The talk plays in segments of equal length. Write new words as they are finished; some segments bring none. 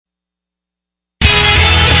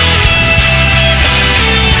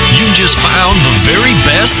very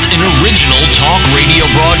best in original talk radio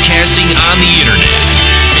broadcasting on the internet.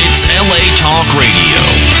 It's LA Talk Radio.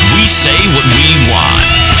 We say what we want.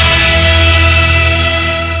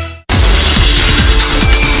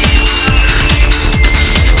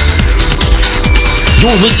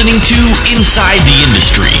 You're listening to Inside the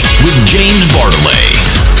Industry with James Bartolet,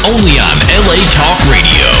 only on LA Talk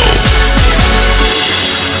Radio.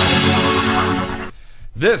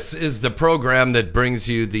 This is the program that brings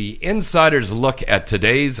you the insider's look at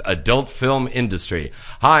today's adult film industry.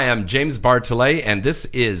 Hi, I'm James Bartolet, and this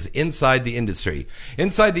is Inside the Industry.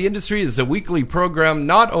 Inside the Industry is a weekly program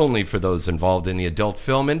not only for those involved in the adult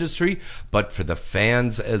film industry, but for the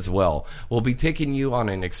fans as well. We'll be taking you on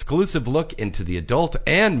an exclusive look into the adult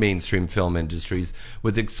and mainstream film industries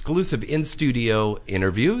with exclusive in-studio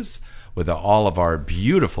interviews with all of our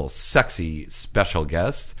beautiful, sexy special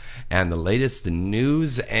guests and the latest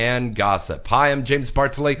news and gossip. Hi, I'm James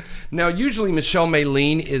Bartolet. Now, usually Michelle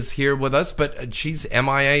Maylene is here with us, but she's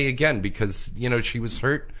MIA again because, she was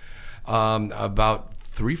hurt about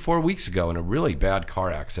 3-4 weeks ago in a really bad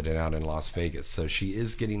car accident out in Las Vegas. So she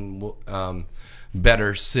is getting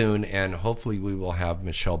better soon, and hopefully we will have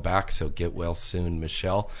Michelle back, so get well soon,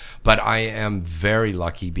 Michelle. But I am very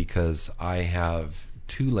lucky because I have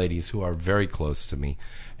two ladies who are very close to me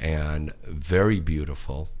and very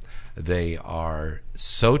beautiful. They are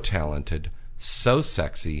so talented, so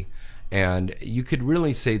sexy, and you could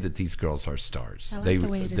really say that these girls are stars. I like the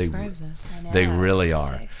way it describes us. I know. They really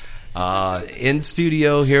are. In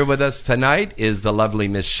studio here with us tonight is the lovely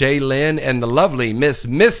Miss Shay Lynn and the lovely Miss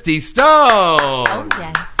Misty Stone. Oh,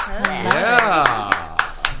 yes. Yeah.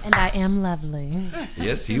 And I am lovely.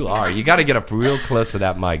 Yes, you are. You got to get up real close to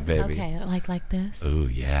that mic, baby. Okay, like this? Oh,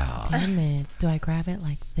 yeah. Damn it. Do I grab it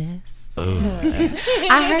like this? Ooh.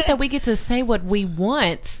 I heard that we get to say what we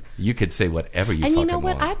want. You could say whatever you and fucking you know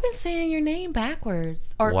what? want. I've been saying your name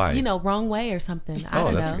backwards. Or, why? Wrong way or something. I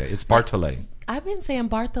don't know. Okay. It's Bartolet. I've been saying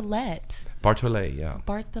Bartholet. Bartolet, yeah.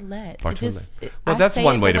 Bartholet. Bartolet. Well, that's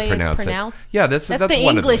one way to pronounce it. Yeah, that's the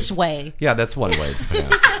one English of the way. Yeah, that's one way to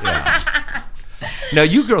pronounce it. Yeah. Now,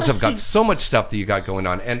 you girls have got so much stuff that you got going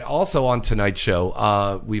on. And also on tonight's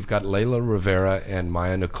show, we've got Layla Rivera and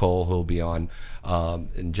Maya Nicole who will be on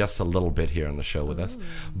in just a little bit here on the show with us.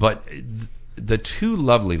 But the two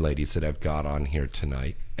lovely ladies that I've got on here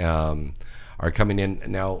tonight are coming in.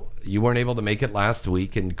 Now, you weren't able to make it last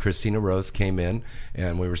week, and Christina Rose came in,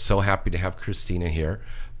 and we were so happy to have Christina here.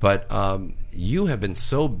 But you have been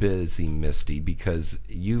so busy, Misty, because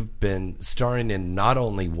you've been starring in not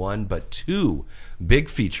only one, but two big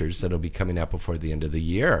features that will be coming out before the end of the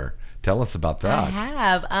year. Tell us about that. I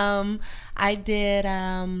have. I did...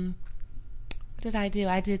 what did I do?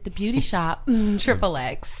 I did The Beauty Shop, Triple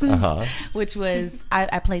X, which was...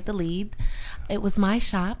 I played the lead. It was my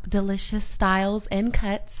shop, Delicious Styles and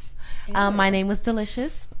Cuts. My name was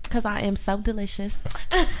Delicious because I am so delicious.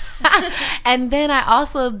 And then I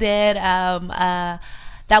also did that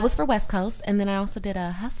was for West Coast, and then I also did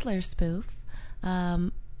a Hustler spoof.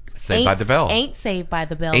 Saved by the Bell. Ain't Saved by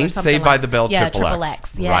the Bell. Ain't Saved by the Bell. Yeah, Triple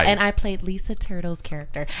X. Yeah, right. And I played Lisa Turtle's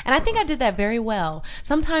character, and I think I did that very well.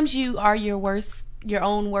 Sometimes you are your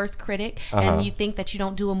own worst critic, and you think that you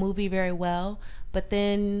don't do a movie very well. But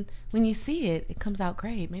then when you see it, it comes out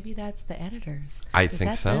great. Maybe that's the editors. I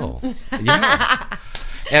think so. Yeah.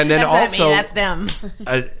 And then that's also, that's them.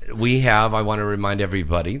 I want to remind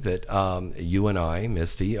everybody that you and I,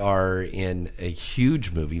 Misty, are in a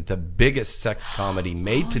huge movie, the biggest sex comedy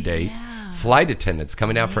made to date, Flight Attendants,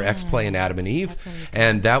 coming out for X-Play and Adam and Eve.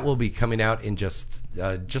 And that will be coming out in just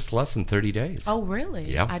less than 30 days. Oh, really?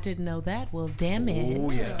 Yeah. I didn't know that. Well, damn it.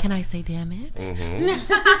 Oh, yeah. Can I say damn it?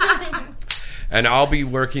 Mm-hmm. And I'll be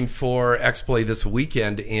working for X-Play this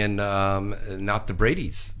weekend in Not the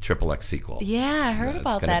Brady's Triple X sequel. Yeah, I heard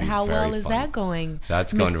about that. How well is that going?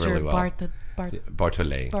 That's going really well.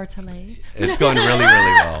 Bartolet. It's going really, really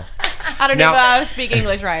well. I don't know how to speak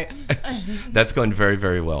English right. That's going very,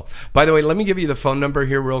 very well. By the way, let me give you the phone number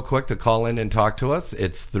here real quick to call in and talk to us.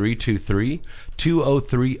 It's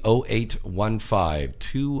 323-203-0815.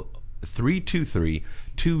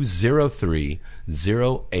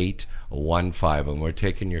 323-203-0815. And we're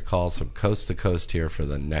taking your calls from coast to coast here for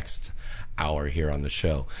the next hour here on the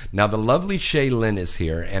show. Now, the lovely Shay Lynn is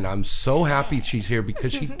here, and I'm so happy she's here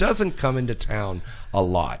because she doesn't come into town a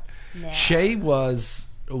lot. No. Shay was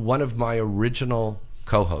one of my original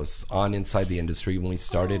co-hosts on Inside the Industry when we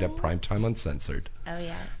started at Primetime Uncensored. Oh,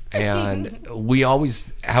 yes. And we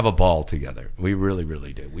always have a ball together. We really,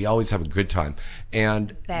 really do. We always have a good time.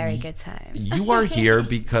 And Very good time. You are here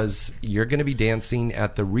because you're going to be dancing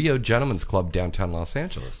at the Rio Gentlemen's Club downtown Los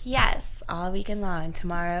Angeles. Yes, all weekend long,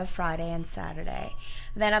 tomorrow, Friday, and Saturday.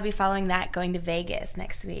 Then I'll be following that, going to Vegas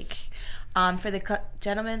next week for the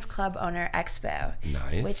Gentlemen's Club Owner Expo.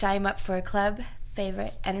 Nice. Which I'm up for Club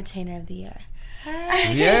Favorite Entertainer of the Year.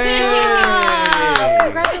 Yay! Oh,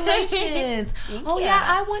 congratulations! Thank Oh you. yeah,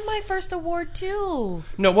 I won my first award too.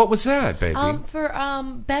 No, what was that, baby? For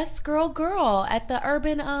best girl at the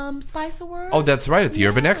Urban Spice Awards. Oh, that's right, at the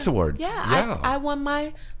Urban X Awards. Yeah, I won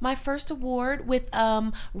my first award with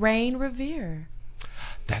Rain Revere.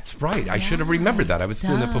 That's right. I should have remembered that. I was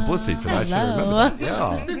doing the publicity for that. I should have remembered that.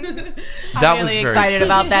 Yeah. I'm really excited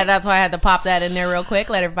about that. That's why I had to pop that in there real quick.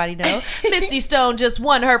 Let everybody know. Misty Stone just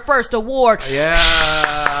won her first award. Yeah.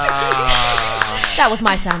 That was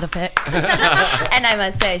my sound effect. And I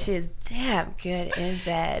must say, she is damn good in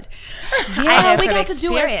bed. Yeah, we got to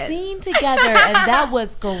do a scene together, and that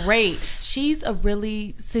was great. She's a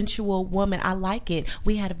really sensual woman. I like it.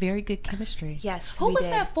 We had a very good chemistry. Yes, Who we was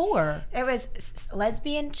did. that for? It was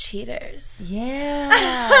Lesbian Cheaters.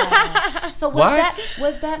 Yeah. So What?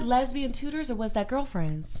 was that lesbian tutors or was that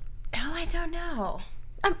girlfriends? Oh, I don't know.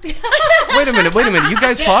 Wait a minute. You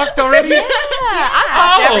guys fucked already? Yeah,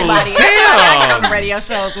 I fucked everybody. Damn. I get on radio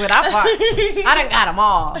shows with. I fucked. I done got them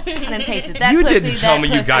all. I done tasted that You pussy, didn't tell me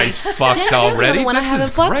you pussy. guys fucked Jen, already. You're the one This I haven't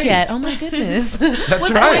is fucked great. yet. Oh my goodness. That's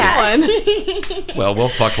What's right. that one? Well, we'll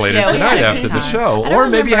fuck later Yeah, we tonight had a after good the time. show. I don't Or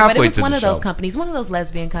maybe remember, but halfway it was to one the of those show. companies, one of those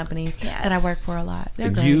lesbian companies Yes. that I work for a lot.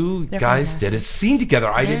 They're great. You They're guys fantastic. did a scene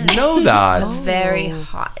together. I didn't Yes. know that. Oh. Very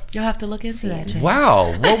hot. You'll have to look into that, Jane.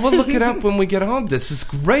 Wow. Well, we'll look it up when we get home. This is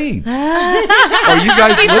great. Are you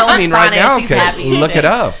guys listening right now? She's Okay, happy. look it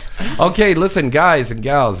up. Okay, listen, guys and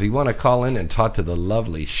gals, you want to call in and talk to the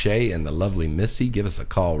lovely Shay and the lovely Misty, give us a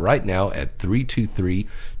call right now at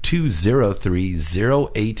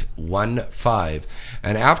 323-203-0815.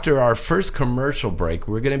 And after our first commercial break,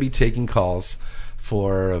 we're going to be taking calls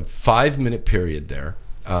for a 5-minute period there,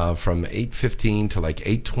 from 8:15 to like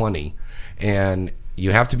 8:20. And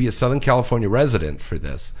you have to be a Southern California resident for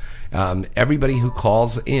this. Everybody who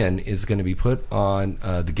calls in is going to be put on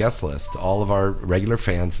the guest list. All of our regular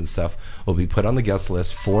fans and stuff will be put on the guest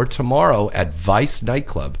list for tomorrow at Vice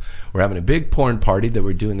Nightclub. We're having a big porn party that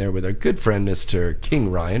we're doing there with our good friend, Mr. King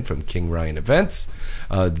Ryan from King Ryan Events.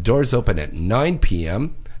 The doors open at 9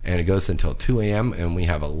 p.m. and it goes until 2 a.m. And we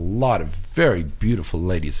have a lot of very beautiful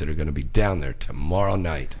ladies that are going to be down there tomorrow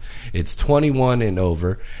night. It's 21 and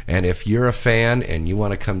over, and if you're a fan and you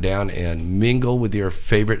want to come down and mingle with your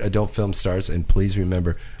favorite adult film stars, and please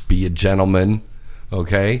remember, be a gentleman,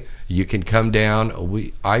 okay? You can come down.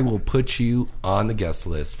 I will put you on the guest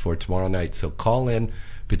list for tomorrow night. So call in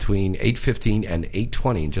between 8:15 and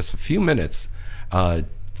 8:20 in just a few minutes.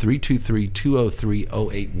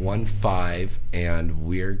 323-203-0815, and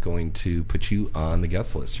we're going to put you on the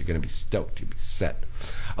guest list. You're going to be stoked. You'll be set.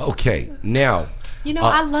 Okay, now... You know,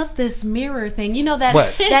 I love this mirror thing. You know that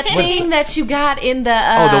What? thing that you got in the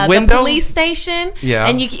the window? police station. Yeah.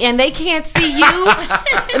 And they can't see you.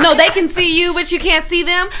 No, they can see you, but you can't see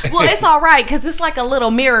them. Well, it's all right because it's like a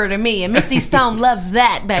little mirror to me, and Misty Stone loves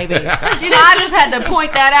that, baby. You know, I just had to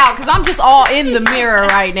point that out because I'm just all in the mirror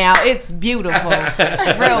right now. It's beautiful,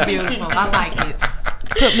 real beautiful. I like it.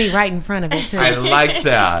 Put me right in front of it too. I like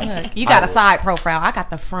that. Look, you got a side profile. I got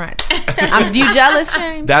the front. You jealous,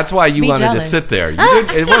 James? That's why you Be wanted jealous. to sit there. You didn't,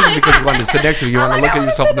 it wasn't because you wanted to sit next to me. You wanted to look at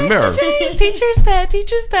yourself in the mirror. James, teacher's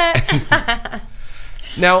pet.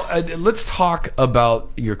 Now, let's talk about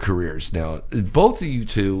your careers. Now, both of you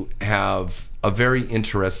two have a very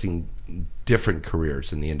interesting, different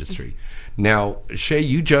careers in the industry. Now, Shay,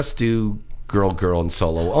 you just do girl, and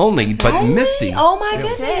solo only, but Misty... Oh my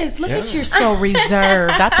goodness! Look at you, so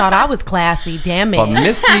reserved. I thought I was classy. Damn it! But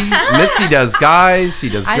Misty does guys. She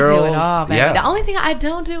does I girls. do it all, baby. Yeah. The only thing I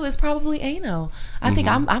don't do is probably anal. I think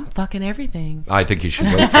I'm fucking everything. I think you should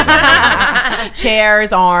wait for that.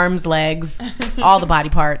 Chairs, arms, legs, all the body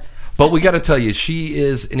parts. But we got to tell you, she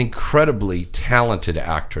is an incredibly talented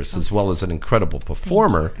actress as well as an incredible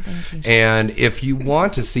performer. Thank you. And if you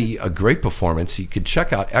want to see a great performance, you could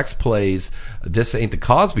check out X Plays This Ain't the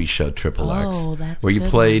Cosby Show Triple X, Oh, that's where a you good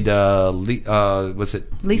played was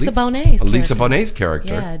it Lisa Bonet's Lisa character. Bonet's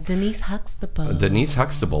character. Yeah, Denise Huxtable. Denise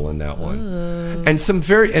Huxtable in that one, and some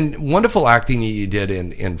very wonderful acting that you did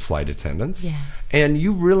in Flight Attendants. Yes. And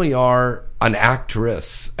you really are an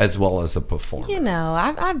actress as well as a performer. You know,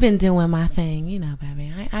 I've been doing my thing, you know,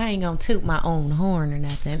 baby. I ain't gonna toot my own horn or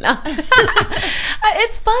nothing.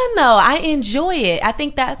 It's fun, though. I enjoy it. I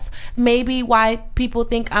think that's maybe why people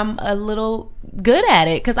think I'm a little good at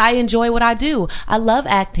it, because I enjoy what I do. I love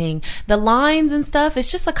acting. The lines and stuff, it's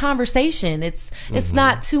just a conversation. It's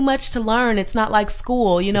not too much to learn. It's not like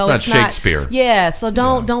school, you know. It's not Shakespeare. Yeah, so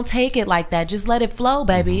don't take it like that. Just let it flow,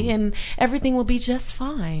 baby, and everything will be just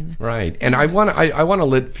fine. Right. And I want to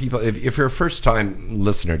let people, if you're a first-time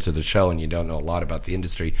listener to the show and you don't know a lot about the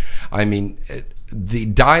industry, I mean, the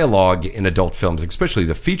dialogue in adult films, especially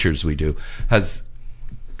the features we do, has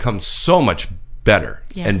come so much better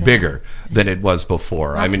and bigger than it was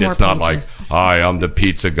before. Lots I mean, more it's not pages. like, hi, I'm the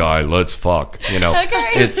pizza guy, let's fuck. You know, Okay.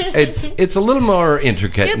 it's a little more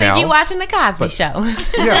intricate You now. think you watching the Cosby Show?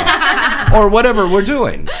 Yeah, or whatever we're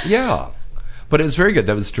doing. Yeah, but it was very good.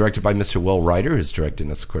 That was directed by Mr. Will Ryder, who's directing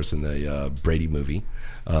us, of course, in the Brady movie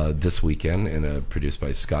this weekend, and produced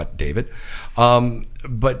by Scott David.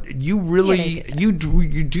 But you really you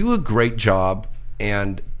do a great job.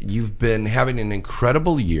 And you've been having an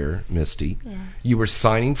incredible year, Misty. Yes. You were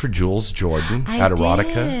signing for Jules Jordan at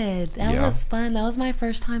Erotica. I did. That was fun. That was my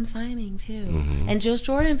first time signing, too. Mm-hmm. And Jules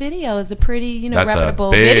Jordan Video is a pretty,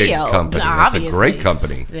 reputable video. That's a big company. That's a great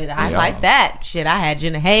company. I like that. Shit, I had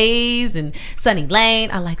Jenna Hayes and Sunny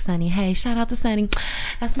Lane. I like Sunny Hayes. Shout out to Sunny.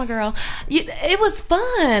 That's my girl. It was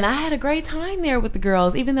fun. I had a great time there with the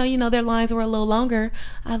girls. Even though, their lines were a little longer,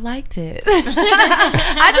 I liked it.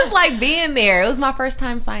 I just like being there. It was my first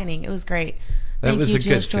time signing. It was great. Thank you,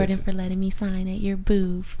 Jules Jordan, for letting me sign at your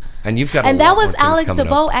booth. And you've got that was Alex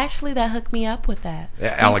DeVoe actually that hooked me up with that.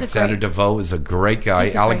 Alexander DeVoe is a great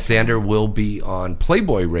guy. Alexander will be on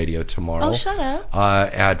Playboy Radio tomorrow. Oh, shut up.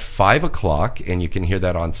 At 5:00, and you can hear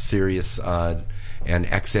that on Sirius and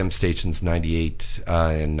XM stations 98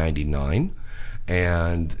 and 99.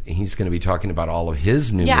 And he's going to be talking about all of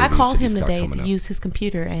his new movies. I called him today to use his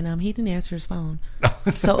computer, and he didn't answer his phone.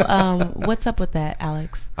 So what's up with that,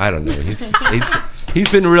 Alex? I don't know.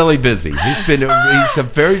 He's been really busy. He's a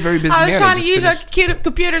very, very busy man. I was trying to use your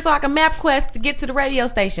computer so I can MapQuest to get to the radio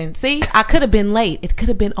station. See, I could have been late. It could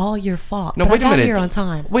have been all your fault. No, wait a minute. I got here on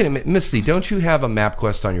time. Wait a minute, Misty. Don't you have a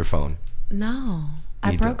MapQuest on your phone? No,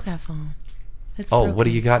 I broke that phone. Broken. What do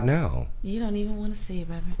you got now? You don't even want to see it,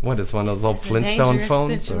 baby. What is one of those old Flintstone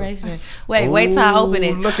phones? Situation. Wait till I open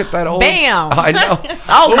it. Look at that old. Bam! I know.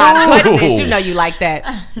 Oh my goodness! You know you like that.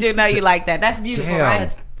 You know you like that. That's beautiful,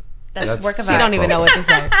 right? That's work of art. She don't even know what to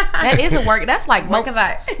say. That is a work. That's like work of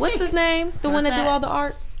art. What's his name? The one that do all the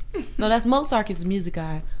art. No, that's Mozart. He's a music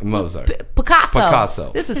guy. Mozart.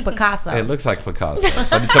 Picasso. This is Picasso. It looks like Picasso,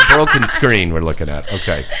 but it's a broken screen we're looking at.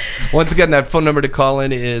 Okay. Once again, that phone number to call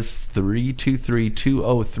in is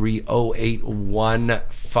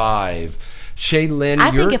 323-203-0815. Shaylin,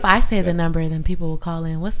 I think if I say the number, then people will call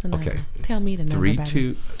in. What's the number? Okay. Tell me the number.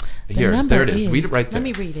 32. Here, there it is. Read it right there. Let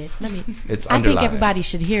me read it. It's I think everybody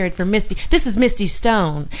should hear it from Misty. This is Misty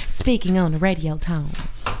Stone speaking on the radio tone.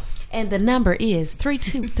 And the number is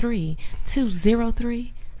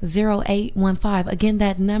 323-203-0815. Again,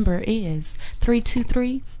 that number is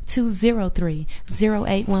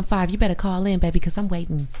 323-203-0815. You better call in, baby, because I'm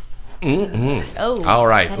waiting. Mm-hmm. Oh, all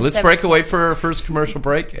right. Let's break away for our first commercial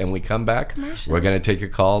break, and we come back. We're going to take your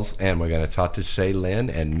calls, and we're going to talk to Shaylin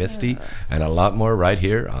and Misty and a lot more right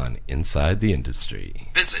here on Inside the Industry.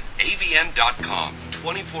 Visit avn.com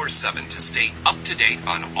 24/7 to stay up to date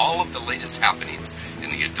on all of the latest happenings in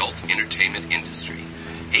the adult entertainment industry.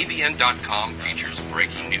 avn.com features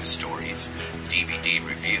breaking news stories, DVD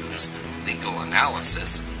reviews, legal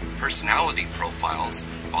analysis, personality profiles,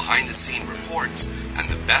 behind-the-scene reports, and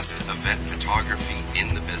the best event photography in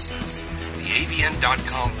the business. The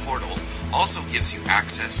avn.com portal also gives you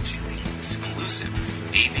access to the exclusive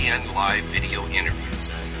AVN Live video interviews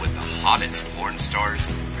with the hottest porn stars,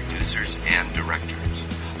 producers, and directors.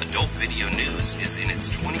 Adult Video News is in its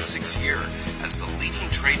 26th year as the leading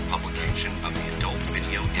trade publication of the adult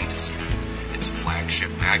video industry. Its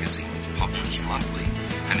flagship magazine is published monthly,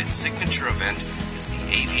 and its signature event is the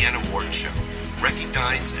AVN Award Show,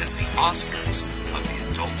 recognized as the Oscars of the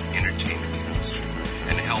adult entertainment industry,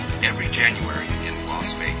 and held every January in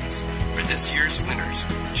Las Vegas. For this year's winners,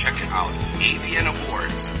 check out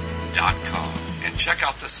avnawards.com and check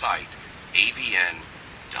out the site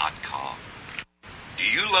avn.com. Do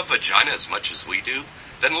you love vagina as much as we do?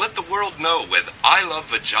 Then let the world know with I Love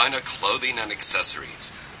Vagina clothing and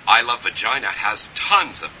accessories. I Love Vagina has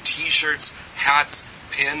tons of t-shirts, hats,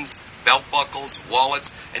 pins, belt buckles,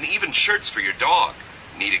 wallets, and even shirts for your dog.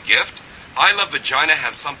 Need a gift? I Love Vagina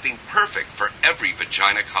has something perfect for every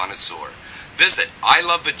vagina connoisseur. Visit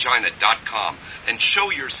ilovevagina.com and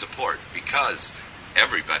show your support because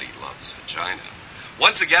everybody loves vagina.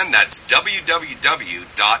 Once again, that's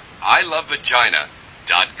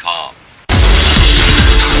www.ilovevagina.com.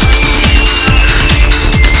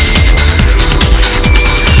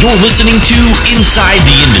 You're listening to Inside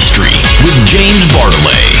the Industry with James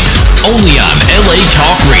Bartolet, only on LA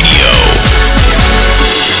Talk Radio.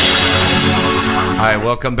 Hi,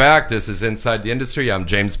 welcome back. This is Inside the Industry. I'm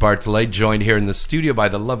James Bartolet, joined here in the studio by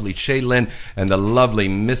the lovely Shaylin and the lovely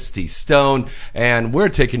Misty Stone. And we're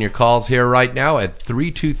taking your calls here right now at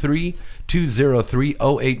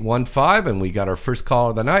 323-203-0815. And we got our first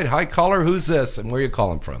caller of the night. Hi, caller. Who's this? And where are you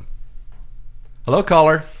calling from? Hello,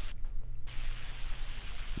 caller.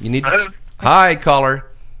 You need to... Hi, caller.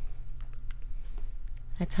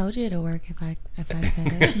 I told you it'll work if I said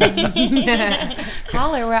it.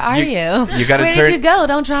 Caller, where are you? You gotta where did you go?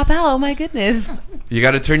 Don't drop out. Oh my goodness. You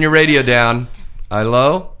got to turn your radio down.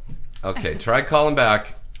 Hello? Okay, try calling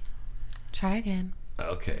back. Try again.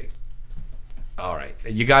 Okay. All right.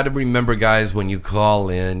 You got to remember, guys, when you call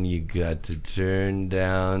in, you got to turn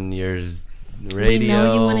down your radio, we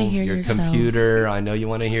know you want to hear your yourself. Computer. I know you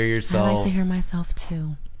want to hear yourself. I like to hear myself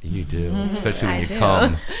too. You do, especially when I you do.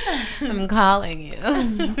 come. I'm calling you.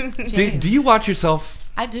 Do you watch yourself?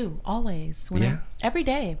 I do, always. Yeah. Every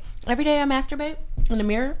day. Every day I masturbate in the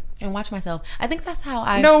mirror and watch myself. I think that's how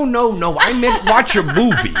I... No. I meant watch your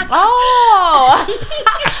movies. Oh!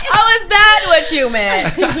 Is that what you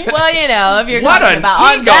meant? Well, you know, if you're talking about...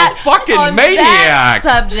 What an fucking maniac!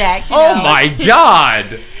 That subject, Oh, my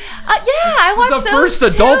God! Yeah, I watched the those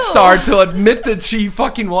first adult too. star to admit that she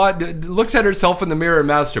fucking looks at herself in the mirror and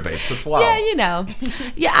masturbates. That's wild. Yeah, you know.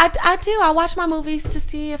 Yeah, I do. I watch my movies to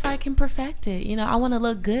see if I can perfect it. You know, I want to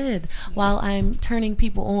look good while I'm turning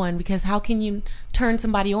people on, because how can you turn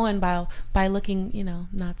somebody on by looking, you know,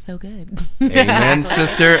 not so good? Amen,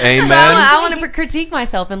 sister. Amen. So I want to critique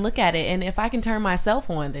myself and look at it. And if I can turn myself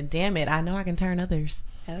on, then damn it, I know I can turn others.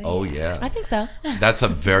 Oh, yeah. I think so. That's a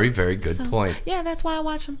very, very good point. Yeah, that's why I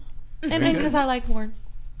watch them. And because I like porn.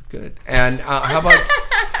 Good. And how about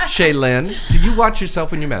Shaylin? Do you watch yourself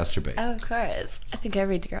when you masturbate? Oh, of course. I think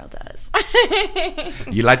every girl does.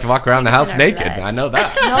 You like to walk around the house naked. I know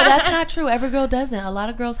that. No, that's not true. Every girl doesn't. A lot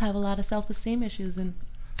of girls have a lot of self-esteem issues, and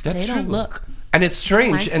they don't look. And it's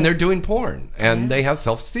strange, and they're doing porn, and they have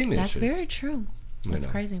self-esteem issues. That's very true. That's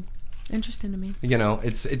crazy. Interesting to me. You know,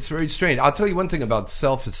 it's very strange. I'll tell you one thing about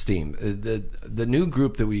self-esteem. The new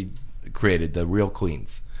group that we created, the Real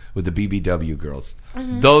Queens, with the BBW girls.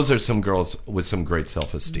 Mm-hmm. Those are some girls with some great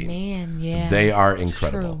self-esteem. Man, yeah. They are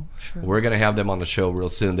incredible. True. We're going to have them on the show real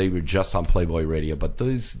soon. They were just on Playboy Radio, but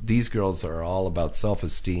these girls are all about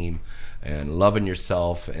self-esteem and loving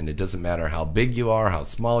yourself, and it doesn't matter how big you are, how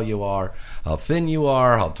small you are, how thin you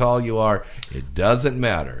are, how tall you are. It doesn't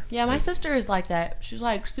matter. Yeah, my sister is like that. She's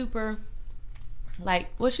like super,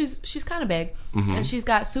 she's kind of big, and she's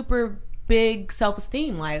got super big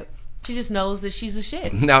self-esteem, like... She just knows that she's a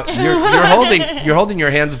shit. Now you're holding your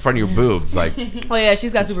hands in front of your boobs, like. Oh yeah,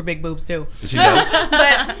 she's got super big boobs too. She does,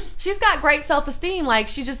 but she's got great self-esteem. Like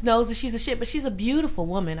she just knows that she's a shit. But she's a beautiful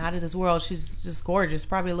woman out of this world. She's just gorgeous.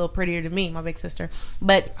 Probably a little prettier than me, my big sister.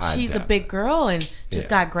 But she's a big girl and just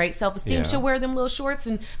got great self-esteem. Yeah. She'll wear them little shorts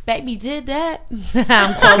and baby did that.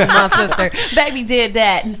 I'm quoting my sister. Baby did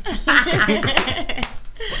that.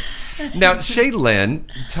 Now, Shaylin,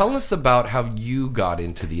 tell us about how you got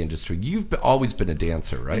into the industry. You've always been a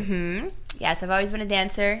dancer, right? Mm-hmm. Yes, I've always been a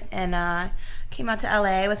dancer, and came out to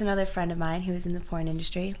LA with another friend of mine who was in the porn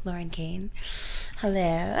industry, Lauren Kane.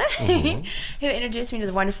 Hello. Mm-hmm. Who introduced me to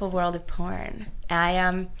the wonderful world of porn.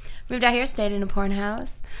 I moved out here, stayed in a porn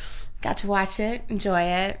house. Got to watch it, enjoy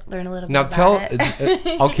it, learn a little bit about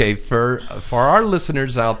it. Okay, for our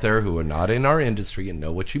listeners out there who are not in our industry and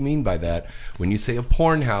know what you mean by that, when you say a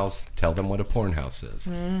porn house, tell them what a porn house is.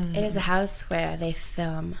 Mm. It is a house where they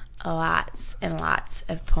film lots and lots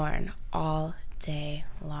of porn all day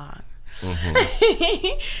long.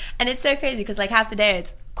 Mm-hmm. And it's so crazy because like half the day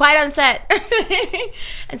it's quiet on set.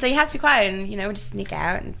 And so you have to be quiet and, we just sneak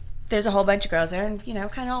out and there's a whole bunch of girls there and,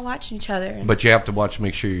 kind of all watching each other. But you have to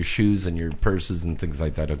make sure your shoes and your purses and things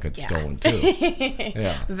like that don't get stolen, too.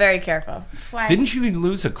 Yeah. Very careful. That's why. Didn't you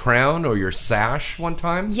lose a crown or your sash one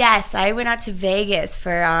time? Yes, I went out to Vegas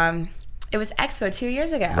for, it was Expo 2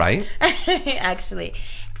 years ago. Right. Actually.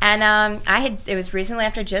 And it was recently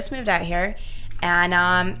after I just moved out here,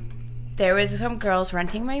 and there was some girls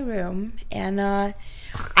renting my room, and I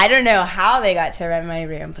don't know how they got to rent my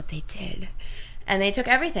room, but they did. And they took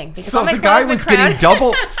everything. They took all my the guy clothes, was getting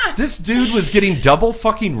double. This dude was getting double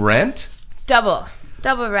fucking rent. Double.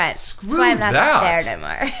 Double rent. Screw That's why I'm not that. there no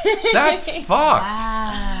more. That's fucked.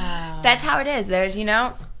 Wow. That's how it is. There's,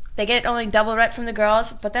 they get only double rent from the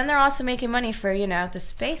girls, but then they're also making money for, the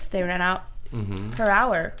space they rent out per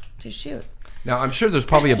hour to shoot. Now, I'm sure there's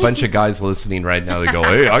probably a bunch of guys listening right now that go,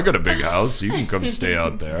 hey, I got a big house. You can come stay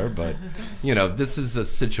out there. But, this is a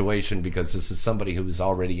situation because this is somebody who is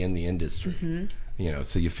already in the industry.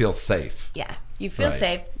 So you feel safe. Yeah, you feel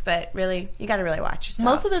safe, but really, you got to really watch yourself.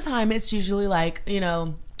 Most of the time, it's usually like,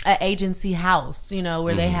 an agency house,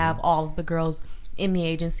 where they have all of the girls in the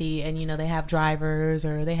agency and, they have drivers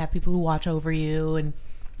or they have people who watch over you. And,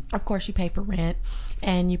 of course, you pay for rent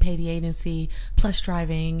and you pay the agency plus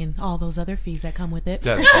driving and all those other fees that come with it.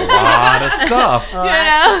 That's a lot of stuff.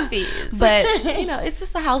 Lots of fees. But, it's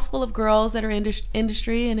just a house full of girls that are in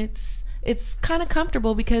industry, and it's kind of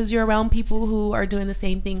comfortable because you're around people who are doing the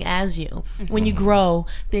same thing as you. When you grow,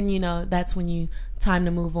 then, that's when you time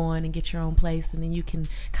to move on and get your own place, and then you can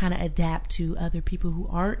kind of adapt to other people who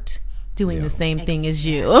aren't doing the same thing as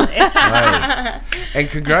you. Right. And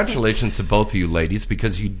congratulations to both of you ladies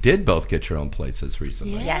because you did both get your own places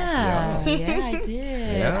recently. Yeah, I did.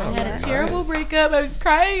 Yeah, I had a nice. terrible breakup. I was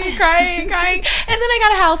crying and crying and crying, and then I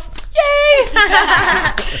got a house.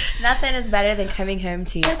 Yay! Nothing is better than coming home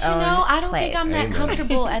to your But own I don't place. think I'm that Amen.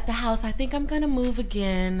 comfortable at the house. I think I'm gonna move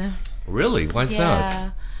again. Really? Why's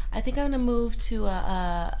that? I think I'm gonna move to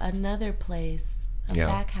another place. A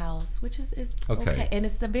back house, which is okay. And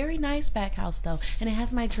it's a very nice back house, though. And it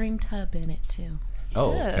has my dream tub in it, too.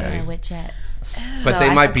 Oh, okay. With jets. But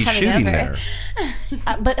they might be shooting there.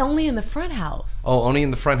 But only in the front house. Oh, only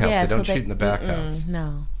in the front house. Yeah, they don't so shoot in the back house.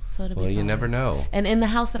 No. So it'll Well, be you fine. never know. And in the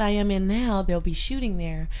house that I am in now, they'll be shooting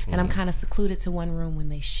there. And I'm kind of secluded to one room when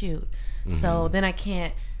they shoot. So then I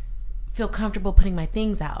can't feel comfortable putting my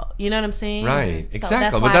things out. You know what I'm saying? Right, So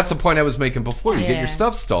exactly. But that's the point I was making before. You get your Yeah.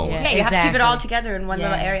 stuff stolen. Yeah. Yeah, you have to keep it all Exactly. together in one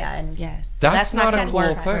little area. And Yes. That's not a gonna cool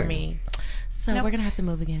work for thing. me. So Nope. we're gonna have to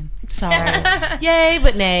move again. Sorry. Yay,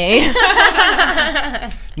 but nay.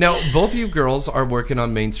 Now, both of you girls are working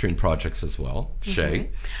on mainstream projects as well. Shay.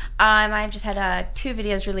 I've just had 2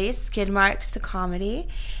 videos released: Skid Marks, the comedy,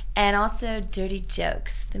 and also Dirty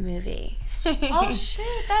Jokes, the movie. Oh shit,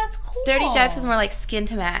 that's cool. Dirty Jokes is more like Skin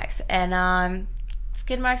to Max, and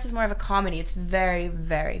Skid Marks is more of a comedy. It's very,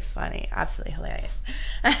 very funny. Absolutely hilarious.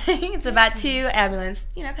 It's about 2 ambulance,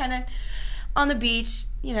 kind of on the beach,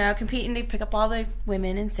 competing to pick up all the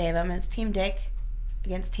women and save them. And it's Team Dick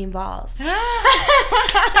against Team Balls. That's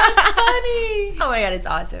funny. Oh my god, it's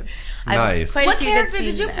awesome. Nice. What character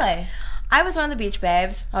did you play? I was one of the beach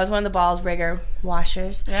babes. I was one of the balls rigger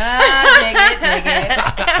washers. Dig it.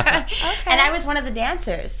 And I was one of the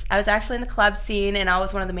dancers. I was actually in the club scene, and I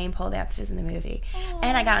was one of the main pole dancers in the movie.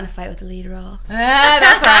 And I got in a fight with the lead role.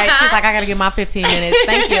 That's right. She's like, I gotta get my 15 minutes.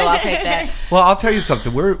 Thank you. I'll take that. Well, I'll tell you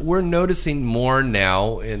something. We're noticing more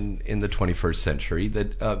now in the 21st century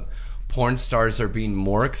that porn stars are being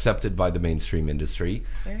more accepted by the mainstream industry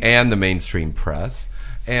and the mainstream press.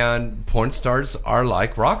 And porn stars are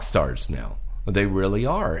like rock stars now. They really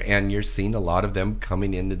are. And you're seeing a lot of them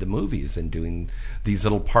coming into the movies and doing these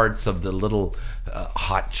little parts of the little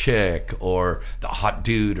hot chick or the hot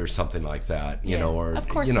dude or something like that, or Of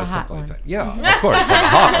course, you know, the hot something like one. that. Yeah, of course, the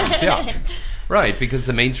hot ones, yeah. Right, because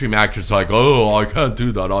the mainstream actors are like, oh, I can't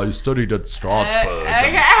do that. I studied at Strasbourg.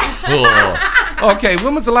 Okay,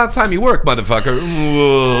 when was the last time you worked, motherfucker?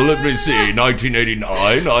 Let me see.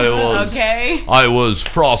 1989. I was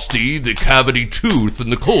Frosty, the cavity tooth in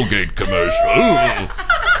the Colgate commercial.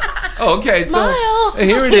 Okay, Smile. so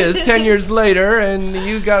here it is, 10 years later, and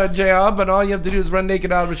you got a job, and all you have to do is run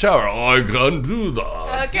naked out of a shower. I can't do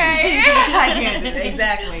that. Okay. I can't do it.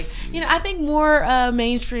 Exactly. I think more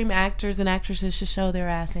mainstream actors and actresses should show their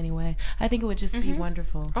ass anyway. I think it would just be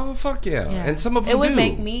wonderful. Oh, fuck yeah. Yeah. And some of them It would do.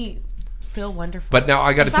 make me feel wonderful. But now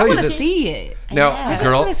I got to I tell you want to this. see it. Now, I just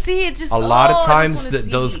girl, want to see it. Just a lot I of just times wanna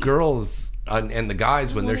those see. girls and the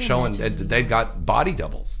guys, when they're wanna showing, imagine. they've got body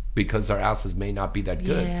doubles because their asses may not be that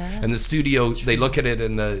good. Yeah, and the studio, they look at it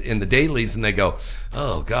in the dailies and they go,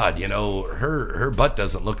 oh God, her butt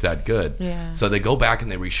doesn't look that good. Yeah. So they go back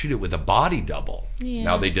and they reshoot it with a body double. Yeah.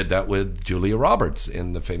 Now they did that with Julia Roberts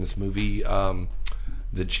in the famous movie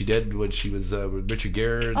that she did when she was with Richard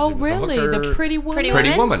Gere. Oh, She was a really? hooker. The Pretty Woman?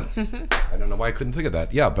 Pretty Woman. I don't know why I couldn't think of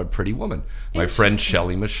that. Yeah, but Pretty Woman. My friend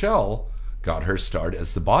Shelley Michelle got her start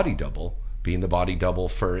as the body double, being the body double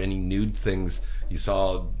for any nude things you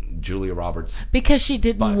saw Julia Roberts. Because she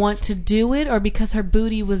didn't But- want to do it, or because her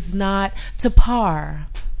booty was not to par?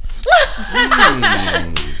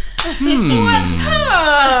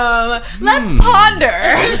 Let's ponder.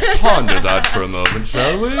 Let's ponder that for a moment,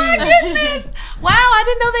 shall we? Goodness. Wow, I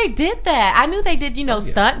didn't know they did that. I knew they did,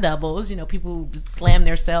 stunt doubles. People who slam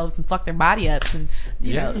themselves and fuck their body ups and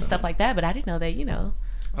and stuff like that. But I didn't know they,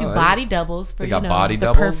 do body doubles for body the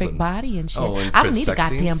doubles perfect body and shit. and I don't need a sex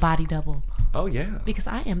goddamn scenes? body double. Oh yeah. Because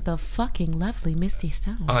I am the fucking lovely Misty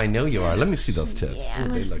Stone. I know you are. Let me see those tits. Yeah. Ooh,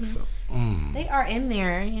 they look so. They are in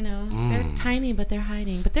there, They're tiny, but they're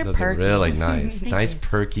hiding. But they're They're perky. really nice. Thank Nice, you.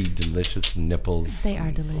 perky, delicious nipples. They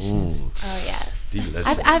are delicious. Ooh, Oh, yes. delicious.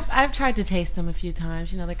 I've tried to taste them a few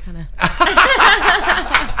times. They're kind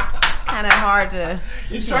of hard to.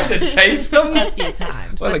 You tried to taste them? A few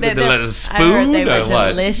times. Well, like But with a little I heard spoon they or were what?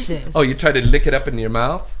 delicious. Oh, you tried to lick it up in your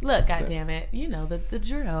mouth? Look, goddammit. The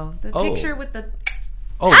drill. The Oh. picture with the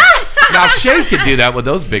Oh, now Shay could do that with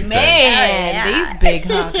those big things. man. These big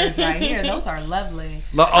honkers right here. Those are lovely.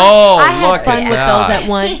 Oh, I look had fun at with that. those at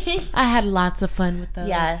once. I had lots of fun with those.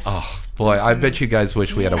 Yes. Oh boy, I bet you guys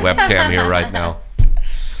wish we had a webcam here right now.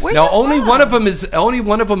 Where's Now the only phone?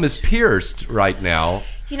 one of them is pierced right now.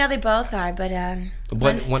 They both are, but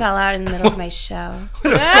One- one fell out in the middle of my show.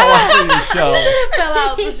 Fell off in the show. Fell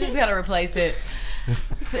out, so she's got to replace it.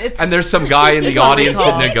 It's And there's some guy in the It's on audience call.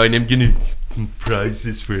 sitting there going, "I'm gonna prize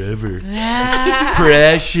this forever."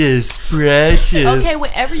 Precious. okay,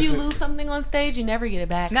 whenever you lose something on stage, you never get it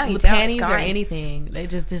back. No, you the don't. It's panties or gone. anything, they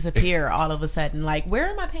just disappear all of a sudden. Like, where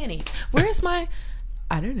are my panties? Where's my?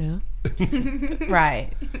 I don't know. Right.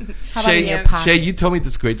 How about in your pocket? Shay, you told me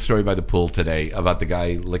this great story by the pool today about the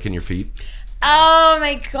guy licking your feet. Oh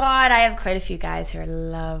my god, I have quite a few guys who are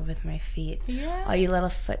in love with my feet. Yeah. All you little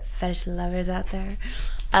foot fetish lovers out there.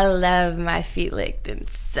 I love my feet licked and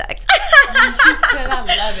sucked. She said, "I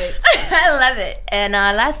love it." I love it. And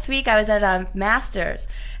last week I was at Masters,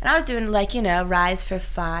 and I was doing Rise for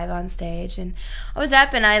 5 on stage, and I was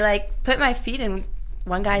up and I put my feet in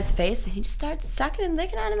one guy's face, and he just started sucking and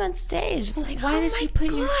licking on him on stage. It's like, Why oh did my you put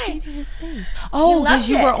your God. feet in his face? He Oh, loved because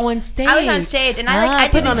you it. were on stage. I was on stage, and I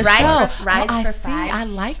put did on this a Rise show. for I 5. see. I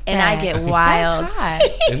like that. And I get wild. That's hot.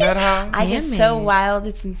 Isn't that hot? I get Damn so it. wild,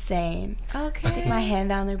 it's insane. Okay. Stick my hand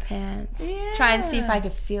down their pants. Yeah. Try and see if I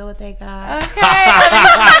could feel what they got. Okay. Let me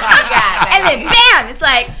see what you got, And baby. then bam! It's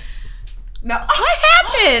like, no, what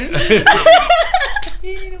happened?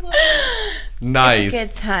 Nice.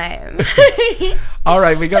 Good time. All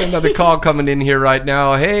right, we got another call coming in here right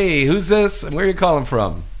now. Hey, who's this? And where are you calling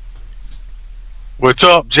from? What's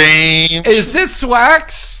up, James? Is this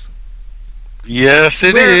Swax? Yes,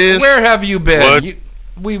 it is. Where have you been? What?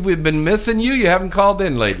 We've been missing you. You haven't called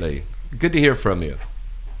in lately. Good to hear from you.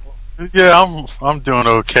 Yeah, I'm doing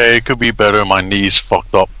okay. It could be better. My knee's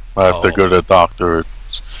fucked up. I have to go to the doctor.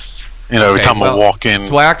 Every time I walk in,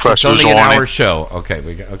 Swax, it's pressure's only an on hour it. show.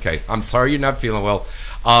 Okay. I'm sorry you're not feeling well.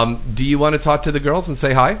 Do you want to talk to the girls and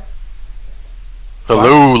say hi?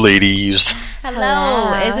 Hello, ladies.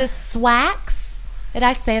 Hello. Is it Swax? Did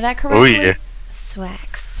I say that correctly? Oh yeah. Swax.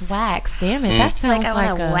 Swax. Damn it. That sounds I like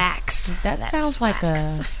want to a wax. That sounds like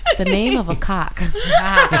the name of a cock.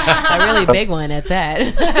 A really big one at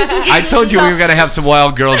that. I told you we were going to have some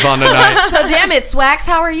wild girls on tonight. So damn it, Swax,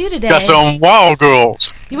 how are you today? Got some wild girls.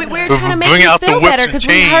 We were trying to make Bring you out the feel whips better and because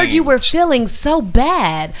we heard you chains. were feeling so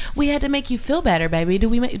bad. We had to make you feel better, baby.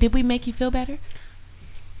 Did we make you feel better?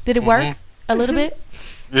 Did it work a little bit?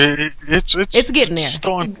 It's getting there.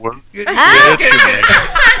 starting to work. Yeah, it's getting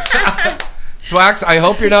there. Swax, I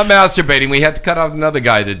hope you're not masturbating. We had to cut off another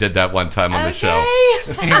guy that did that one time on the show.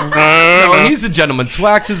 No, he's a gentleman.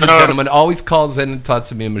 Swax is a gentleman. Always calls in and talks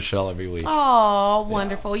to me and Michelle every week. Oh,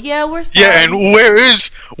 wonderful. Yeah, we're sorry. Yeah, and where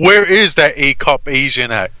is that A-cup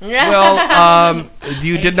Asian at? Well,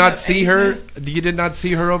 you did not see her. You did not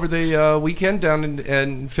see her over the weekend down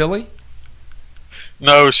in Philly.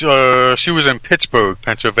 No, she was in Pittsburgh,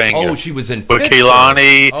 Pennsylvania. Oh, she was in with Pittsburgh.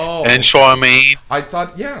 Kehlani Oh. and Charmaine. I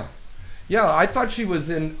thought, yeah. I thought she was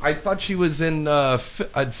in.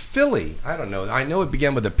 Philly. I don't know. I know it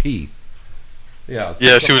began with a P. Yeah.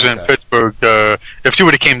 Yeah, she was in Pittsburgh. If she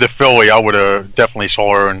would have came to Philly, I would have definitely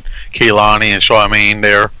saw her and Kehlani and Charmaine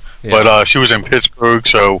there. Yeah. But she was in Pittsburgh,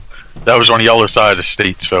 so that was on the other side of the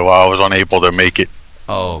state, so I was unable to make it.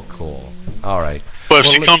 Oh, cool. All right. But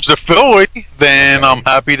if she comes to Philly, then I'm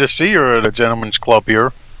happy to see her at a gentleman's club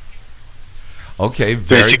here. Okay,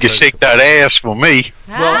 Then she can shake that ass for me.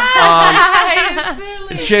 Well,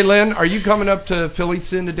 Shaylin, are you coming up to Philly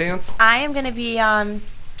soon to dance? I am going to be, I'm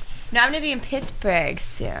going to be in Pittsburgh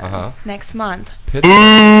soon. Next month.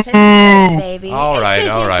 Pittsburgh, baby. All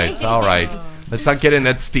right. Let's not get in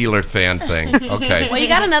that Steeler fan thing. Okay. Well, you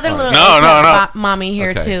got another little No. mommy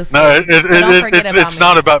here Okay. too. So No, don't forget about it's me.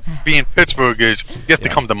 not about being Pittsburgh. You have to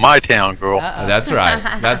come to my town, girl. That's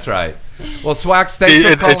right. Well, Swax, thanks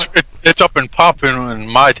for calling. It's up and popping in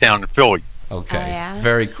my town in Philly. Okay. Oh, yeah.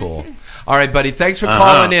 Very cool. All right, buddy. Thanks for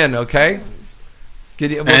calling in. Okay.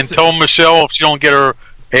 And tell Michelle if she don't get her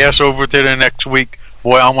ass over there next week,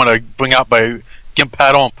 boy, I'm gonna bring out my gimp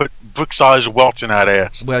pad on and put brick-sized welts in that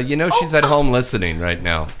ass. Well, she's at home listening right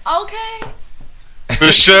now. Okay.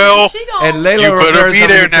 Michelle, And Layla you better Rivera's be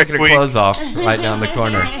there taking next her week. clothes off right now in the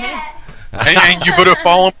corner. and you better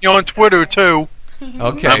follow me on Twitter too.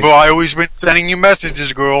 Okay. Remember, I always been sending you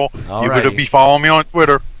messages, girl. All you better righty. be following me on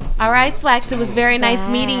Twitter. All right, Swax. It was very nice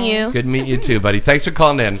meeting you. Good to meet you too, buddy. Thanks for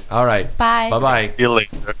calling in. All right. Bye. Bye-bye. See you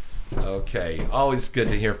later. Okay. Always good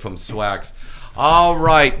to hear from Swax. All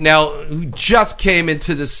right. Now, who just came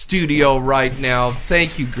into the studio right now.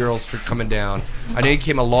 Thank you, girls, for coming down. I know you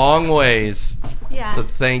came a long ways. Yeah. So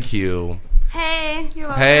thank you. Hey, you're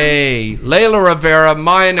welcome. Hey, Layla Rivera,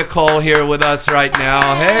 Maya Nicole here with us right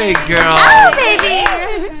now. Hey, girl. Oh,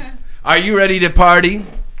 baby. Are you ready to party?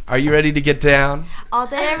 Are you ready to get down? All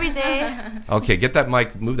day, every day. Okay, get that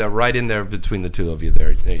mic, move that right in there between the two of you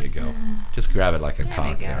there. There you go. Just grab it like a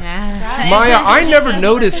cock there. Maya, I never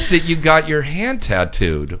noticed that you got your hand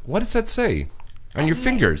tattooed. What does that say on your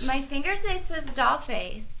fingers? My finger says doll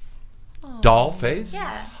face. Doll face?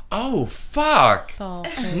 Yeah. Oh, fuck. Doll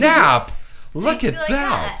Snap. Look at Like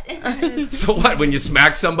that. So what, when you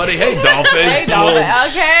smack somebody, hey, doll face. Hey, boom.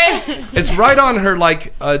 okay. It's right on her,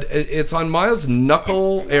 like, it's on Maya's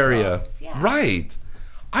knuckle area. knuckles, yeah. Right.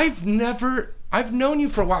 I've known you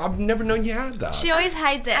for a while. I've never known you had that. She always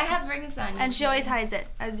hides it. I have rings on. And she always hides it,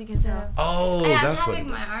 as you can tell. Oh, I'm that's what it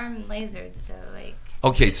having is. my arm lasered, so like.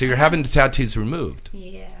 Okay, so you're having the tattoos removed.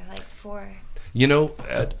 Yeah, like 4. You know,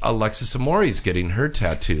 Alexis Amori's getting her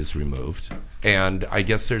tattoos removed. And I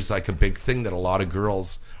guess there's like a big thing that a lot of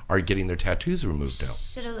girls are getting their tattoos removed now.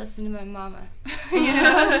 Should have listened to my mama. You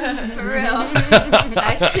know, for real.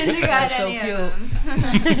 I shouldn't have got So any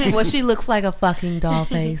of them. Well, she looks like a fucking doll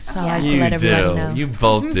face. I like to let everybody know. You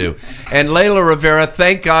both do. And Layla Rivera,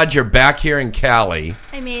 thank God you're back here in Cali.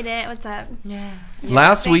 I made it. What's up? Yeah.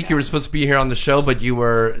 Last week you were supposed to be here on the show, but you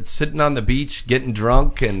were sitting on the beach getting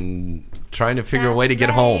drunk and trying to figure a way to get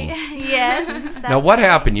home. Yes. Now, what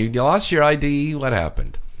happened? You lost your ID. What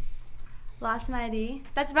happened? Lost my ID.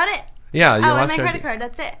 That's about it. Yeah, you And lost my your credit ID. card.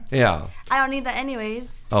 That's it. Yeah. I don't need that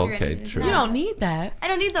anyways. Okay, true. You don't need that. I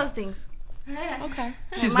don't need those things. Okay.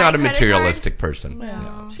 She's My not a credit materialistic person.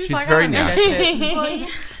 Well, She's like, very I don't need that natural. shit.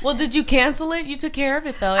 Well, did you cancel it? You took care of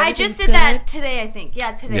it, though. I just Everything's did good? that today, I think.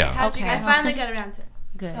 Yeah, today. Yeah. How'd you Okay. I get finally home? got around to it.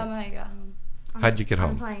 Good. How I got home? How'd you get On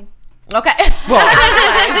home? the plane. Okay. Well,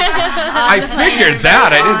 I figured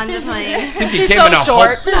that. I On the plane. didn't think you She's came so in a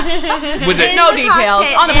short. with the No the details.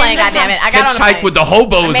 cockpit, On the plane, in the goddammit. I got on the hitchhike plane. with the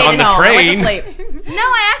hobos Made on it the home. I went train. to sleep. No,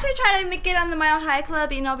 I actually tried to get on the Mile High Club,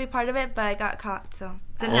 be part of it, but I got caught, so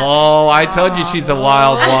didn't happen. Oh, I told you she's a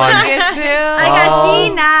wild one. Get you. I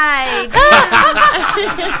got denied.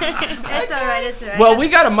 It's alright, it's alright. Well, we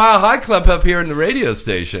got a Mile High Club up here in the radio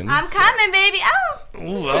station. I'm coming, baby. Oh!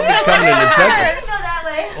 Ooh, I'll be coming in a second. Go that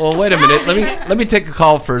way. Well, wait a minute. Let me take a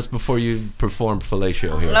call first before you perform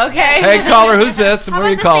fellatio here. Okay. Hey, caller, who's this? And How where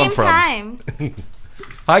are you about calling the from? same time?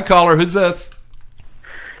 Hi, caller, who's this?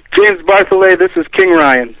 James Bartholet, this is King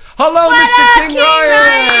Ryan. Hello, What Mr. up, King King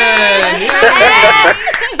Ryan.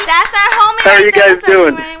 Hey, that's our homie. How are right you there. guys What's up,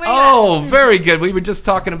 doing? King Ryan? Where you at? Oh, very good. We were just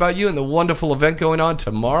talking about you and the wonderful event going on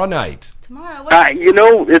tomorrow night. Tomorrow. What? You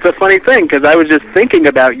know, it's a funny thing because I was just thinking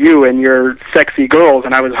about you and your sexy girls,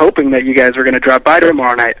 and I was hoping that you guys were going to drop by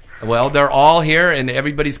tomorrow night. Well, they're all here, and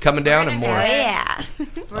everybody's coming down and more. Oh, yeah.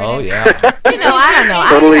 Oh, yeah. You know, I don't know.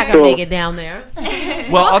 Totally I think I can cool. make it down there.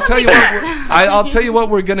 Well, I'll tell you what. I'll tell you what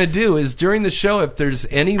we're going to do is during the show, if there's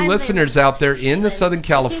any listeners out there in the Southern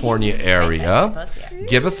California area,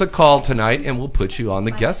 give us a call tonight, and we'll put you on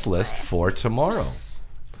the guest list for tomorrow.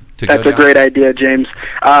 to That's go a down. great idea, James.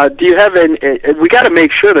 Do you have we got to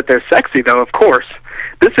make sure that they're sexy, though, of course.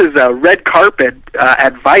 This is a red carpet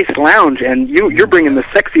at Vice Lounge, and you're bringing the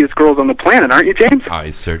sexiest girls on the planet, aren't you, James?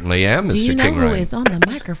 I certainly am, Mr. Do you know King who Ryan. is on the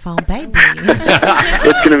microphone, baby?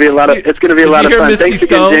 It's going to be a lot of Did fun. you Thanks hear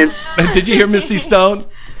again, Misty James. Stone? Did you hear Misty Stone?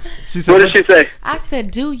 She said, What did she say? I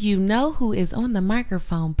said, do you know who is on the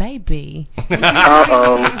microphone, baby?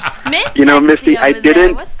 Uh-oh. Miss You know, Sexy Misty, I over there.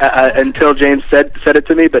 didn't What's up? until James said it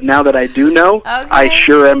to me, but now that I do know, I Okay.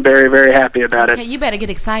 sure am very, very happy about Okay, it. you better get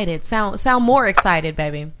excited. Sound more excited,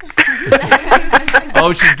 baby.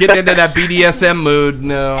 oh, she's getting into that BDSM mood.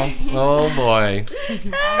 No. Oh, boy.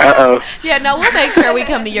 Uh-oh. Yeah, no, we'll make sure we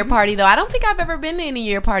come to your party, though. I don't think I've ever been to any of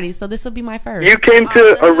your parties, so this will be my first. You came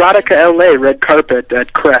to Erotica LA red carpet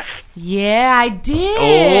at Crest. Yeah, I did.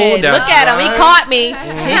 Oh, that's Look at him. He right. caught me.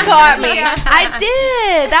 He caught me. I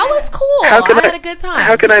did. That was cool. I had a good time.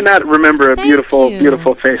 How can I not remember a Thank beautiful, you.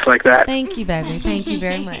 beautiful face like that? Thank you, baby. Thank you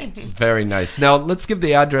very much. Very nice. Now, let's give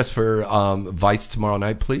the address for Vice tomorrow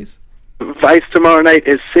night, please. Vice tomorrow night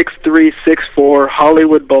is 6364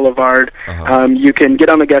 Hollywood Boulevard. You can get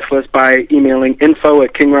on the guest list by emailing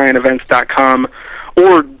info@kingryanevents.com,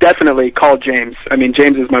 or definitely call James. I mean,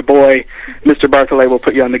 James is my boy. Mr. Bartholet will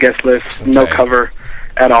put you on the guest list. No cover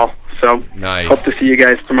at all. So Nice. hope to see you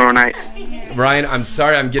guys tomorrow night. Ryan, I'm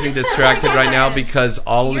sorry I'm getting distracted right now because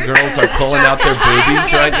all the girls are pulling out their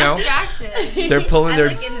boobies right now. They're pulling their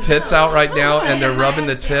tits out right now, and they're rubbing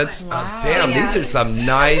the tits. Oh, damn, these are some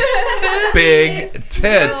nice, big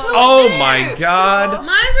tits. Oh, my God. Mine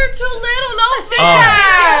are too little. No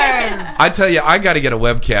fair. I tell you, I got to get a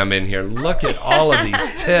webcam in here. Look at all of these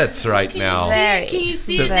tits right now. Can you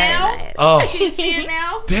see it now? Oh, Can you see it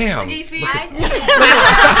now? damn. Can you see it?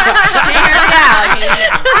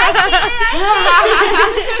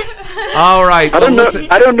 All right.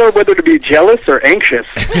 I don't know whether to be jealous or anxious.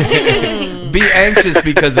 Be anxious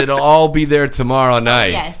because it'll all be there tomorrow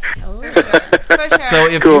night. Yes. So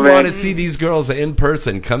if Cool, you man. want to see these girls in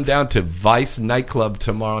person, come down to Vice Nightclub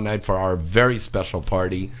tomorrow night for our very special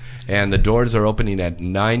party. And the doors are opening at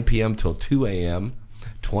 9 p.m. till 2 a.m.,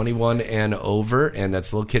 21 and over, and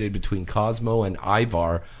that's located between Cosmo and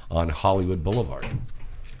Ivar on Hollywood Boulevard.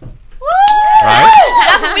 Right?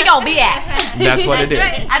 That's what we gonna be at. That's what it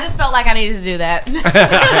is. I just felt like I needed to do that.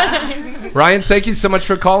 Ryan, thank you so much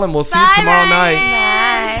for calling. We'll see you tomorrow night.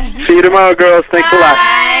 Bye. See you tomorrow, girls. Thanks a lot.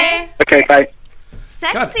 Bye. Okay, bye.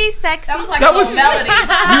 Sexy. That was like That a was little melody.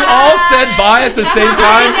 You all said bye at the same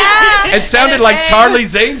time. It sounded like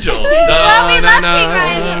Charlie's Angel. Na, na,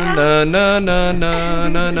 na, na, na, na,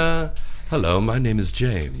 na, na. Hello, my name is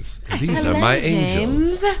James. These are my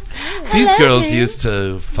angels. These girls used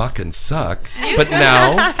to fucking suck, but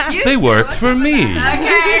now they work for me.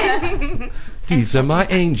 Okay. These are my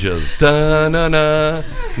angels. Da na na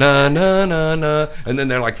na na na na. And then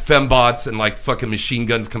they're like fembots and like fucking machine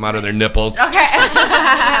guns come out of their nipples. Okay.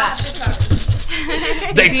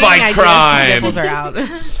 They fight crime. Nipples are out.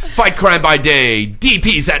 Fight crime by day,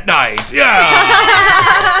 DPs at night. Yeah.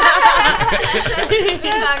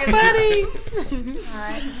 That's funny.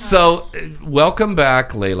 So, welcome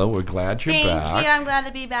back, Layla. We're glad you're Thank back. you. I'm glad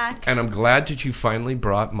to be back. And I'm glad that you finally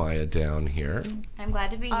brought Maya down here. I'm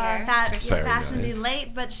glad to be here. Very Fashionably nice.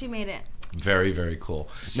 late, but she made it. Very, very cool.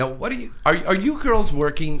 Now, what are you girls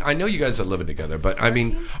working? I know you guys are living together, but I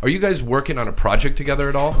mean, are you guys working on a project together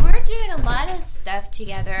at all? We're doing a lot of stuff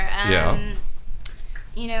together. Yeah.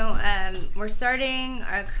 You know, we're starting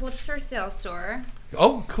a Clips for Sale store.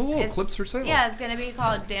 Oh, cool. Clips for Sale. Yeah, it's going to be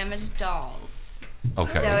called Damaged Dolls.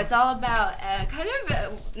 Okay. So it's all about kind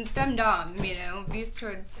of femdom, you know, abuse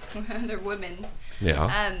towards other women.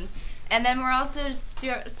 Yeah. And then we're also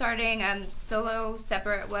starting solo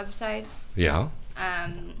separate websites. Yeah.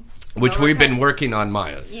 Which we've been working on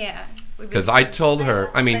Maya's. Yeah. Because I told her,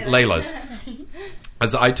 I mean, Layla's.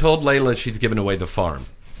 As I told Layla, she's giving away the farm.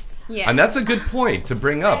 Yeah. And that's a good point to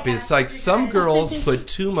bring up. It's like some girls put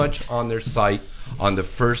too much on their site on the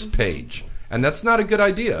first page. And that's not a good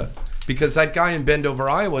idea. Because that guy in Bendover,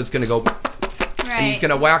 Iowa is going to go... And he's going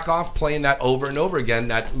to whack off playing that over and over again,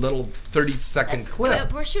 that little 30-second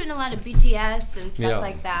clip. We're shooting a lot of BTS and stuff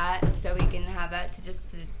like that, so we can have that to just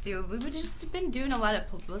do. We've just been doing a lot of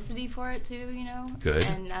publicity for it, too, you know. Good,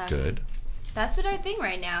 and, good. That's what our thing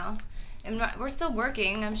right now. And we're still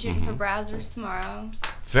working. I'm shooting for Brazzers tomorrow.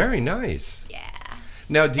 Very nice. Yeah.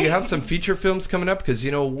 Now, do you have some feature films coming up? Because,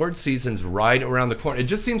 you know, award season's right around the corner. It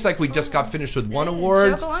just seems like we just got finished with one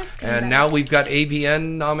award, and now we've got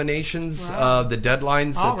AVN nominations, the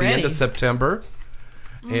deadlines at the end of September.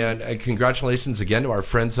 And congratulations again to our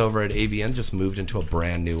friends over at AVN, just moved into a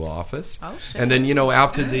brand new office. Oh, shit. And then, you know,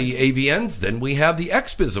 after the AVNs, then we have the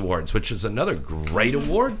XBiz Awards, which is another great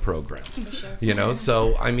award program. You know,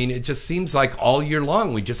 so, I mean, it just seems like all year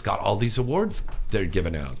long we just got all these awards they're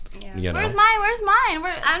giving out. Yeah. You know? Where's mine?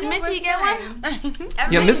 I don't know. Misty, you get one?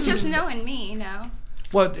 Everybody's Misty just was- knowing me, you know.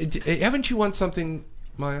 Well, haven't you won something,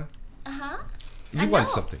 Maya? Uh-huh. You won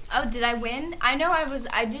something. Oh, did I win? I know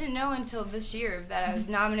I didn't know until this year that I was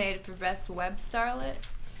nominated for Best Web Starlet.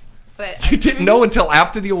 But You didn't know until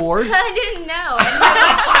after the awards? I didn't know. And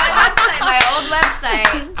my old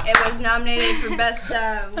website, it was nominated for Best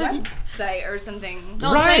Website or something.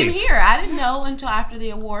 No, same here. I didn't know until after the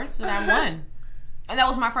awards that I won. And that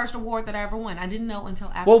was my first award that I ever won. I didn't know until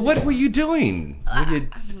after. Well, what were you doing?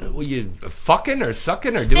 Were you fucking or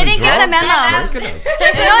sucking or doing They didn't drugs? get the memo. Drinking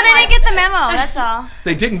or- No, they didn't get the memo. That's all.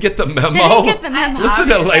 They didn't get the memo. Didn't get the memo. Listen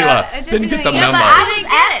to Layla. Didn't get the memo. But I was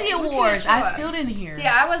at the awards. I still didn't hear.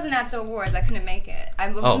 Yeah, I wasn't at the awards. I couldn't make it. I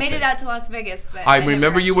made it out to Las Vegas, but I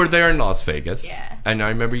remember you were there in Las Vegas. Yeah. And I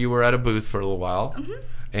remember you were at a booth for a little while. Mm-hmm.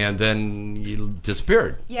 And then you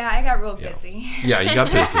disappeared. Yeah, I got real busy. Yeah, you got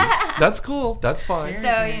busy. That's cool. That's fine.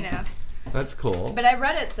 So, you know. That's cool. But I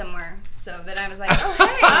read it somewhere, so that I was like, oh,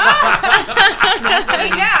 hey. That's how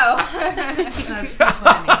you know. That's too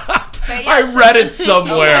funny. Yeah, I read it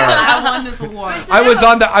somewhere. I won this award. I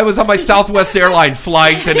was on my Southwest airline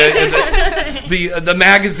flight, and the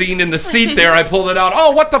magazine in the seat there. I pulled it out.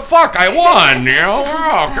 Oh, what the fuck! I won! You know?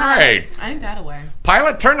 Oh, great. I ain't that away.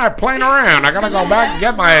 Pilot, turn that plane around. I gotta go back and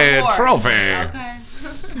get my trophy. Okay.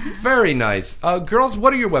 Very nice, girls.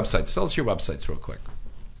 What are your websites? Tell us your websites real quick.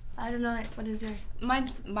 I don't know. What is yours?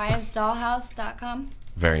 Mine's MayaSdollhouse.com.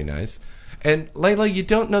 Very nice. And Layla, you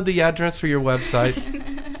don't know the address for your website?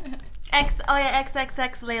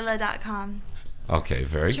 xxxlayla.com. Okay,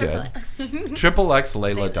 very good.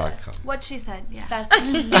 XXXLayla.com. What she said, yeah. That's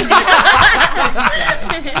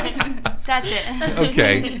That's it.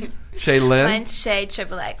 Okay. Shaylin? Mine's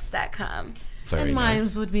ShayXXX.com. Very and mine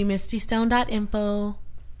nice. would be mistystone.info.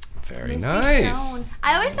 Very Misty nice. Stone.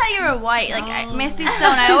 I always thought you were white, like Misty Stone.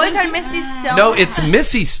 I always heard Misty Stone. No, it's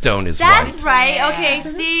Missy Stone is That's white. right. Yeah. Okay,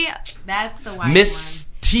 see, That's the white Miss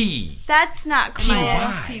T. that's not cool.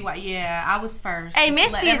 T-Y. Yeah, I was first. Hey, Just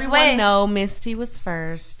Misty let is everyone way- know Misty was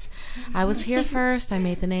first. I was here first. I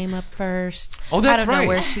made the name up first. Oh, that's I don't right. know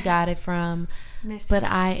where she got it from. Misty. But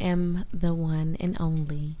I am the one and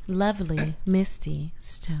only lovely Misty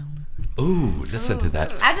Stone. Ooh, listen to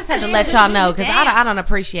that. I just had to let y'all know because I don't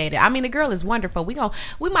appreciate it. I mean, the girl is wonderful. We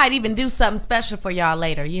might even do something special for y'all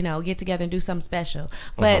later. You know, get together and do something special.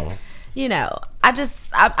 But you know,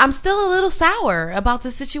 I'm still a little sour about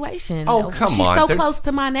the situation. Oh, come She's on. so There's- close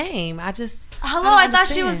to my name. Hello, I thought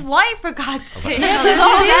she was white, for God's sake. Yeah,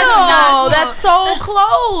 No, that's so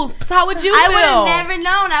close. How would you I feel? would have never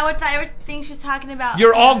known. I would think she's talking about.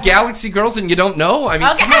 You're all Galaxy girls and you don't know? I mean,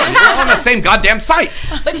 Okay. come on. You're all on the same goddamn site.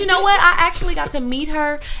 But you know what? I actually got to meet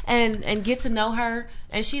her and get to know her.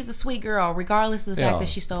 And she's a sweet girl, regardless of the fact that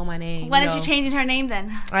she stole my name. When is she changing her name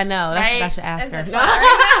then? I know. Right? I should ask her.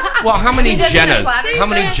 Well, how many Doesn't it Jennas? flatter How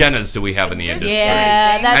many you? Jennas do we have in the industry?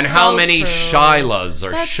 Yeah, that's and how so many true. Shilas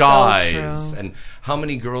or That's so Shies? true. And how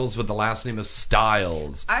many girls with the last name of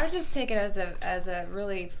Styles? I would just take it as a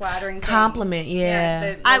really flattering thing. Compliment,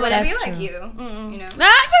 yeah. I would be That's like true. you. You know. There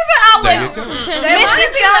you go. They want to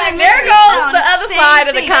be like, There goes the other side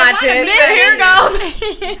of the conscience. Here goes.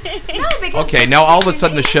 No, because Okay, now all of a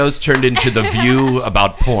sudden the show's turned into The View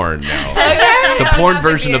about porn now. The porn not The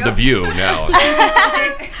version of View. The View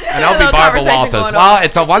now. And I'll be Little Barbara conversation Walters. going Well,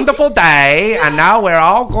 it's a wonderful day, and now we're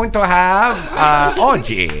all going to have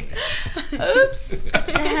orgy. Oops.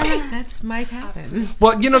 That might happen.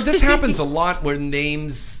 Well, you know, this happens a lot where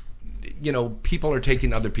names, you know, people are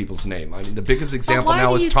taking other people's name. I mean, the biggest example why now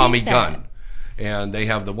do is you Tommy think that? Gunn. And they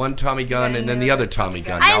have the one Tommy Gunn and then the other Tommy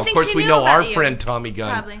Gunn. I Now, of think course, she we knew know our about you. friend Tommy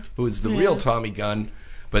Gunn, Probably. who is the real Tommy Gunn.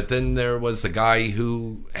 But then there was the guy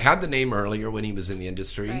who had the name earlier when he was in the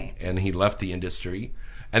industry, Right. and he left the industry.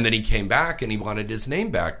 And then he came back and he wanted his name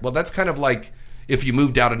back. Well, that's kind of like if you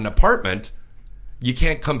moved out of an apartment, you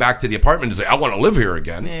can't come back to the apartment and say, I want to live here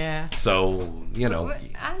again. Yeah. So, you know.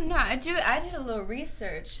 I don't know. I did a little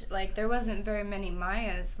research. Like there wasn't very many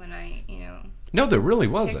Mayas when I, No, there really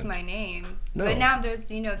picked wasn't. my name. No. But now there's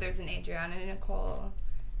an Adriana Nicole.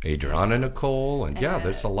 Adriana Nicole, and yeah,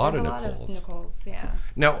 there's a lot of Nicoles. Nicoles, yeah.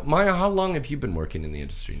 Now, Maya, how long have you been working in the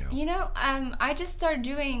industry now? I just started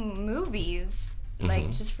doing movies,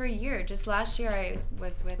 like just for a year. Just last year, I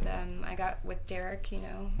was with I got with Derek,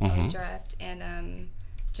 direct, and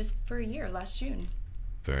just for a year last June.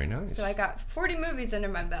 Very nice. So I got 40 movies under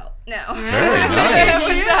my belt now. Very nice.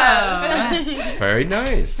 Yeah. Very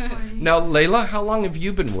nice. Now, Layla, how long have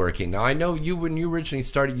you been working? Now, I know when you originally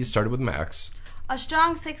started, you started with Max. A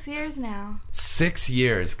strong 6 years now. 6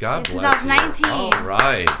 years. God Since bless I was 19. you. All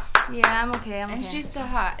right. Yeah, I'm okay. And she's still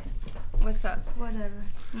hot. What's up? Whatever.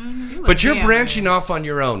 But you're branching off on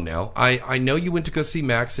your own now. I know you went to go see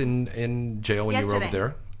Max in jail when you were over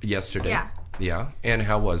there yesterday. Yeah. Yeah. And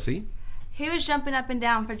how was he? He was jumping up and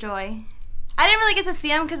down for joy. I didn't really get to see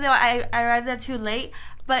him because I arrived there too late,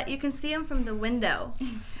 but you can see him from the window.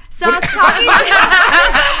 So I was talking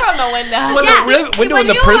From the window. Window when in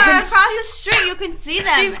the you prison? are across the street, you can see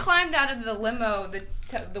them. She's climbed out of the limo,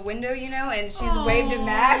 the window, and she's waved at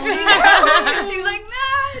Max. And she's like,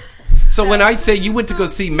 Max! So when I say you went to go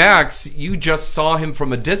see Max, you just saw him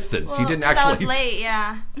from a distance. You didn't actually. I was late,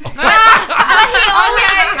 yeah. But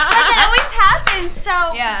that always happens.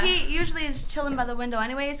 So he usually is chilling by the window,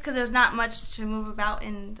 anyways, because there's not much to move about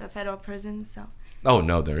in the federal prison. So. Oh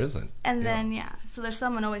no, there isn't. And then so there's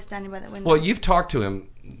someone always standing by that window. Well, you've talked to him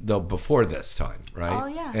though before this time, right? Oh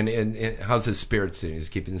yeah. And how's his spirits doing? He's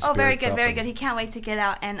keeping his spirits up. Oh, very good, very good. He can't wait to get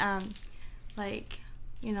out and continue.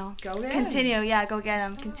 Yeah, go get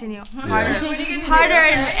him. Continue harder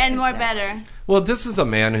and more better. Well, this is a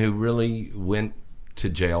man who really went to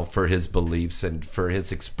jail for his beliefs and for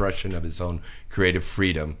his expression of his own creative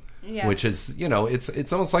freedom. Yeah. Which is,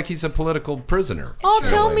 it's almost like he's a political prisoner. Oh,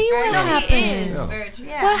 tell me what happened.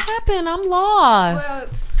 Yeah. What happened? I'm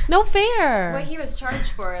lost. No fair. What he was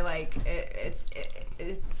charged for,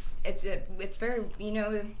 it's very,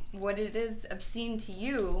 what it is obscene to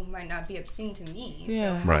you might not be obscene to me.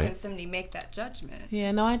 Yeah. So how can somebody make that judgment?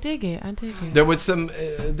 Yeah, no, I dig it. There was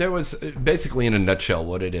basically, in a nutshell,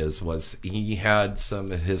 what it is was he had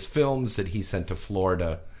some of his films that he sent to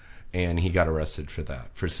Florida, and he got arrested for that,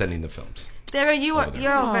 for sending the films. They're a Euro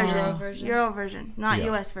version, not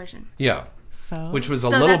U.S. version. Yeah. So, which was a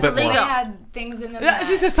little bit illegal. more. They had things in them.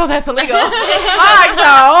 She said, "So that's illegal." So that's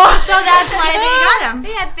why they got them.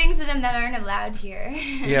 They had things in them that aren't allowed here.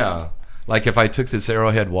 Yeah, like if I took this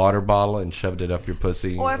Arrowhead water bottle and shoved it up your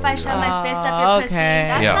pussy, or if I shoved my fist up your pussy.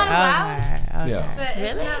 That's not allowed. Okay. Yeah, but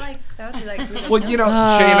really, not like that would be like. Really well,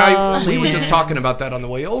 Shay and I, we were just talking about that on the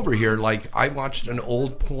way over here. Like, I watched an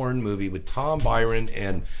old porn movie with Tom Byron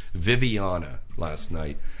and Viviana last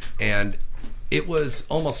night, and it was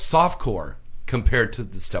almost softcore compared to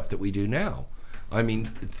the stuff that we do now. I mean,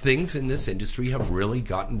 things in this industry have really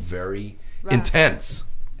gotten very intense.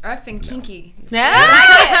 Rough and kinky. Yeah,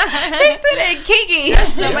 I like it. She said it kinky.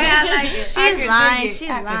 That's the way I like it. She's lying. She's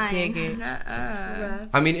I lying. Dig it.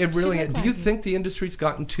 I mean, it really. Do you think the industry's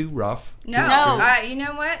gotten too rough? No. You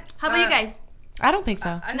know what? How about you guys? I don't think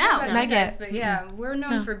so. Not yet. guys, but yeah, we're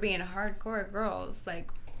known for being hardcore girls. Like,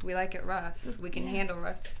 we like it rough. We can handle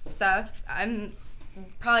rough stuff. I'm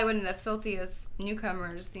probably one of the filthiest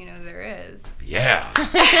newcomers there is. Yeah.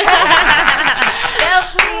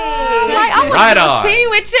 Right on. See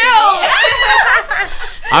with you.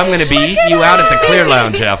 I'm going to be eating you out at the Clear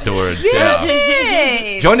Lounge afterwards.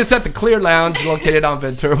 Yeah. Join us at the Clear Lounge, located on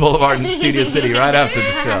Ventura Boulevard in Studio City, right after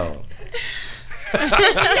the show.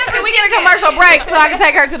 Can we get a commercial break so I can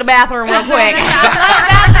take her to the bathroom real quick?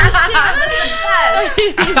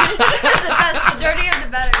 That's the best. The dirtier, the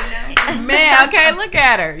better, Man, okay, look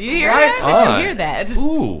at her. You hear that? Did you hear that?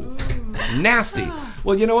 Ooh, nasty.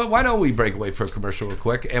 Well, you know what? Why don't we break away for a commercial real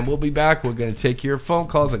quick, and we'll be back. We're going to take your phone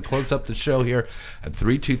calls and close up the show here at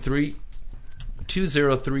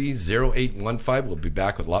 323-203-0815. We'll be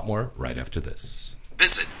back with a lot more right after this.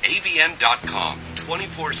 Visit avn.com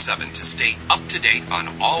 24/7 to stay up to date on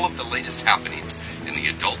all of the latest happenings in the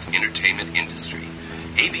adult entertainment industry.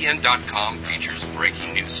 avn.com features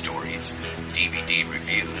breaking news stories, DVD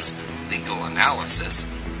reviews, legal analysis,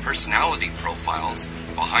 personality profiles,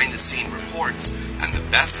 behind-the-scene reports, and the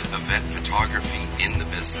best event photography in the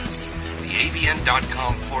business. The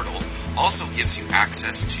avn.com portal also gives you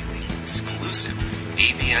access to the exclusive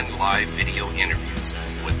AVN Live video interviews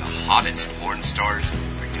with the hottest porn stars,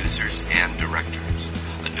 producers, and directors.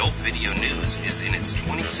 Adult Video News is in its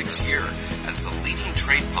 26th year as the leading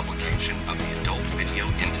trade publication of the adult video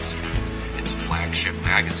industry. Its flagship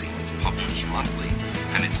magazine is published monthly,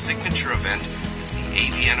 and its signature event is the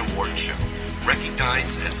AVN Award Show,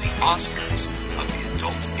 recognized as the Oscars of the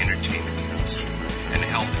adult entertainment industry, and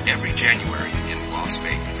held every January in Las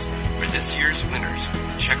Vegas. For this year's winners,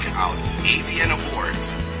 check out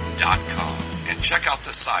avnawards.com and check out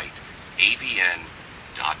the site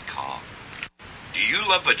avn.com. Do you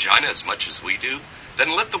love vagina as much as we do? Then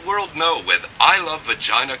let the world know with I Love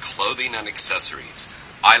Vagina clothing and accessories.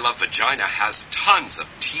 I Love Vagina has tons of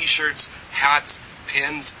t-shirts, hats,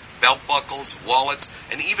 pins, belt buckles, wallets,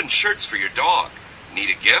 and even shirts for your dog. Need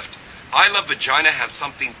a gift? I Love Vagina has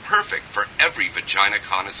something perfect for every vagina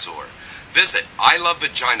connoisseur. Visit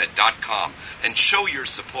ilovevagina.com and show your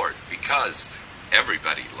support because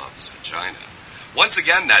everybody loves vagina. Once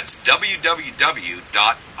again, that's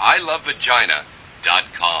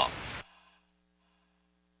www.ilovevagina.com.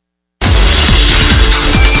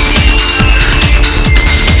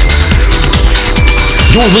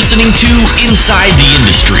 You're listening to Inside the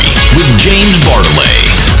Industry with James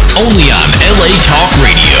Bartolet, only on LA Talk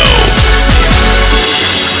Radio.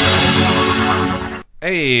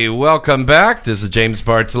 Hey, welcome back. This is James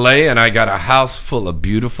Bartolet, and I got a house full of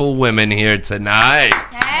beautiful women here tonight.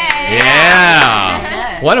 Hey!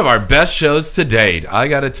 Yeah! One of our best shows to date. I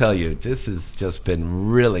got to tell you, this has just been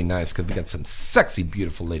really nice because we got some sexy,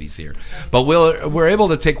 beautiful ladies here. But we're able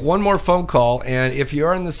to take one more phone call, and if you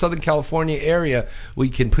are in the Southern California area, we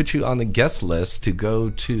can put you on the guest list to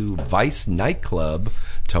go to Vice Nightclub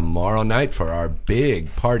tomorrow night for our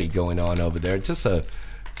big party going on over there. Just a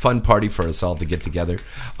fun party for us all to get together.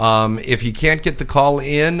 If you can't get the call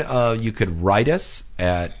in, you could write us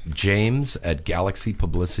at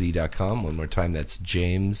james@galaxypublicity.com. One more time, that's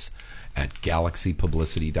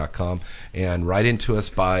james@galaxypublicity.com. And write into us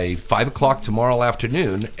by 5 o'clock tomorrow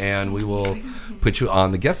afternoon, and we will put you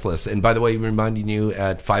on the guest list. And by the way, reminding you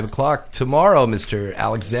at 5 o'clock tomorrow, Mr.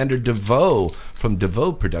 Alexander DeVoe from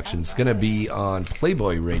DeVoe Productions is going to be on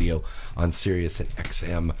Playboy Radio on Sirius and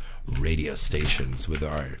XM radio stations with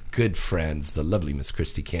our good friends, the lovely Miss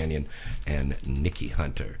Christy Canyon and Nikki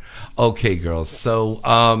Hunter. Okay, girls, so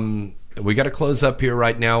we got to close up here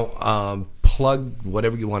right now. Plug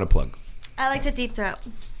whatever you want to plug. I like to deep throat.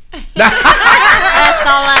 That's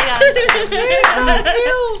all I got.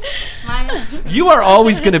 You are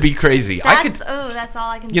always going to be crazy. That's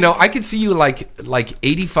all I can do. You know, I could see you like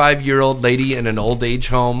 85-year-old lady in an old age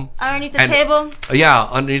home. Underneath the table? Yeah,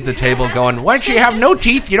 underneath the table going, once you have no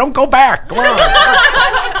teeth, you don't go back. Go on.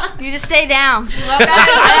 You just stay down. Stay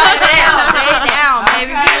down,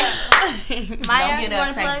 baby. Maya, don't get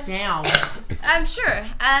upside down. Sure.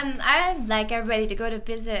 I'd like everybody to go to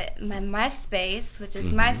visit my MySpace, which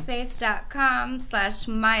is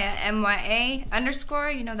myspace.com/Maya,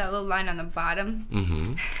 MYA_, you know that little line on the bottom?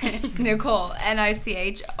 Nicole,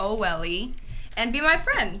 NICHOLE, and be my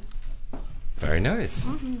friend. Very nice.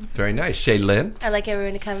 Very nice. Shaylin? I'd like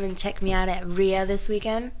everyone to come and check me out at RIA this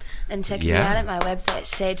weekend, and check me out at my website,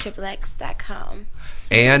 ShayXXX.com.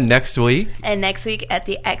 And next week? And next week at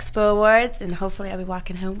the Expo Awards, and hopefully I'll be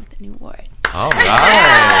walking home with a new award. All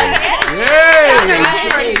right.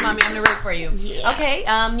 Yay! I'm going to root for you. Yeah. Okay,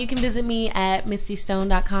 you can visit me at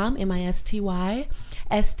mistystone.com,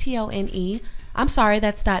 MISTYSTONE. I'm sorry,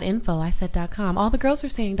 that's .info. I said .com. All the girls are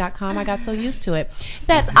saying .com. I got so used to it.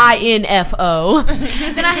 That's INFO.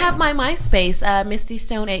 Then I have my MySpace,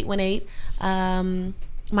 MistyStone818,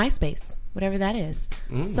 MySpace, whatever that is.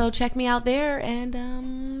 So check me out there.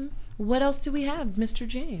 And what else do we have, Mr.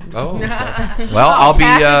 James? Oh, well, I'll be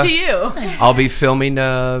pass it to you. I'll be filming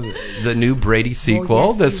the new Brady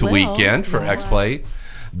sequel this weekend for X-Play.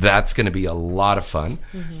 That's going to be a lot of fun.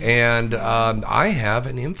 And I have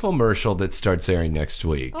an infomercial that starts airing next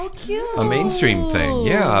week. Oh, cute. A mainstream thing.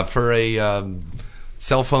 Yeah, for a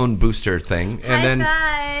cell phone booster thing. And then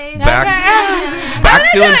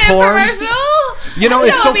back doing porn. You know,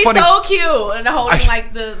 it's so funny. So cute. And holding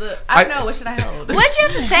like the I don't know, what should I hold? What'd you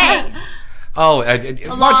have to say? Oh,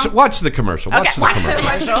 watch the commercial. Watch the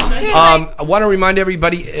commercial. I want to remind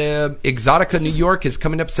everybody, Exotica New York is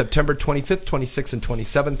coming up September 25th, 26th, and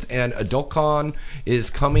 27th, and AdultCon is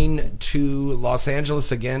coming to Los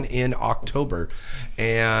Angeles again in October.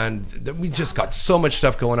 And we just got so much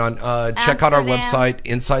stuff going on. Check out our website,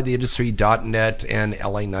 InsideTheIndustry.net and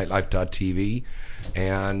LANightlife.tv.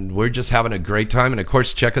 And we're just having a great time. And, of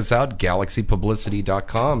course, check us out,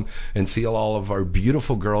 GalaxyPublicity.com, and see all of our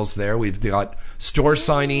beautiful girls there. We've got store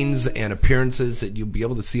signings and appearances that you'll be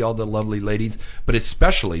able to see all the lovely ladies. But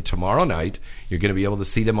especially tomorrow night, you're going to be able to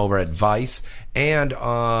see them over at Vice. And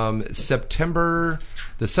September,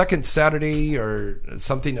 the second Saturday or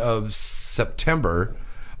something of September,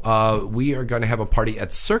 we are going to have a party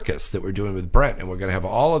at Circus that we're doing with Brent, and we're going to have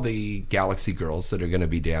all of the Galaxy girls that are going to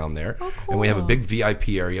be down there. Oh, cool. And we have a big VIP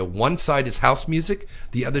area. One side is house music,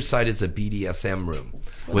 the other side is a BDSM room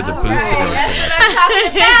with a booth and everything. That's what I'm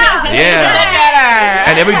talking about. Yeah.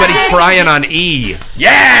 And everybody's frying on E.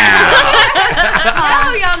 Yeah.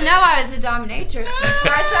 Oh, y'all know I was a dominatrix.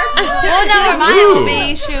 Well, no, Maya will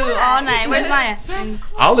be all night. Where's Maya?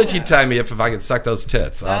 I'll let you tie me up if I can suck those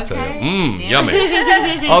tits. I'll tell you.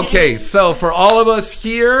 Yummy. Okay, so for all of us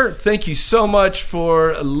here, thank you so much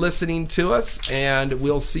for listening to us, and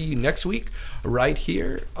we'll see you next week right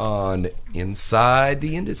here on Inside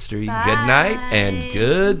the Industry. Bye. Good night and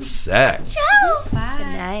good sex. Bye. Good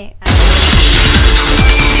night.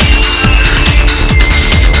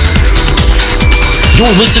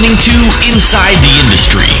 You're listening to Inside the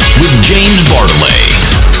Industry with James Bartolet,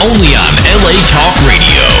 only on LA Talk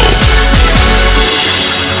Radio.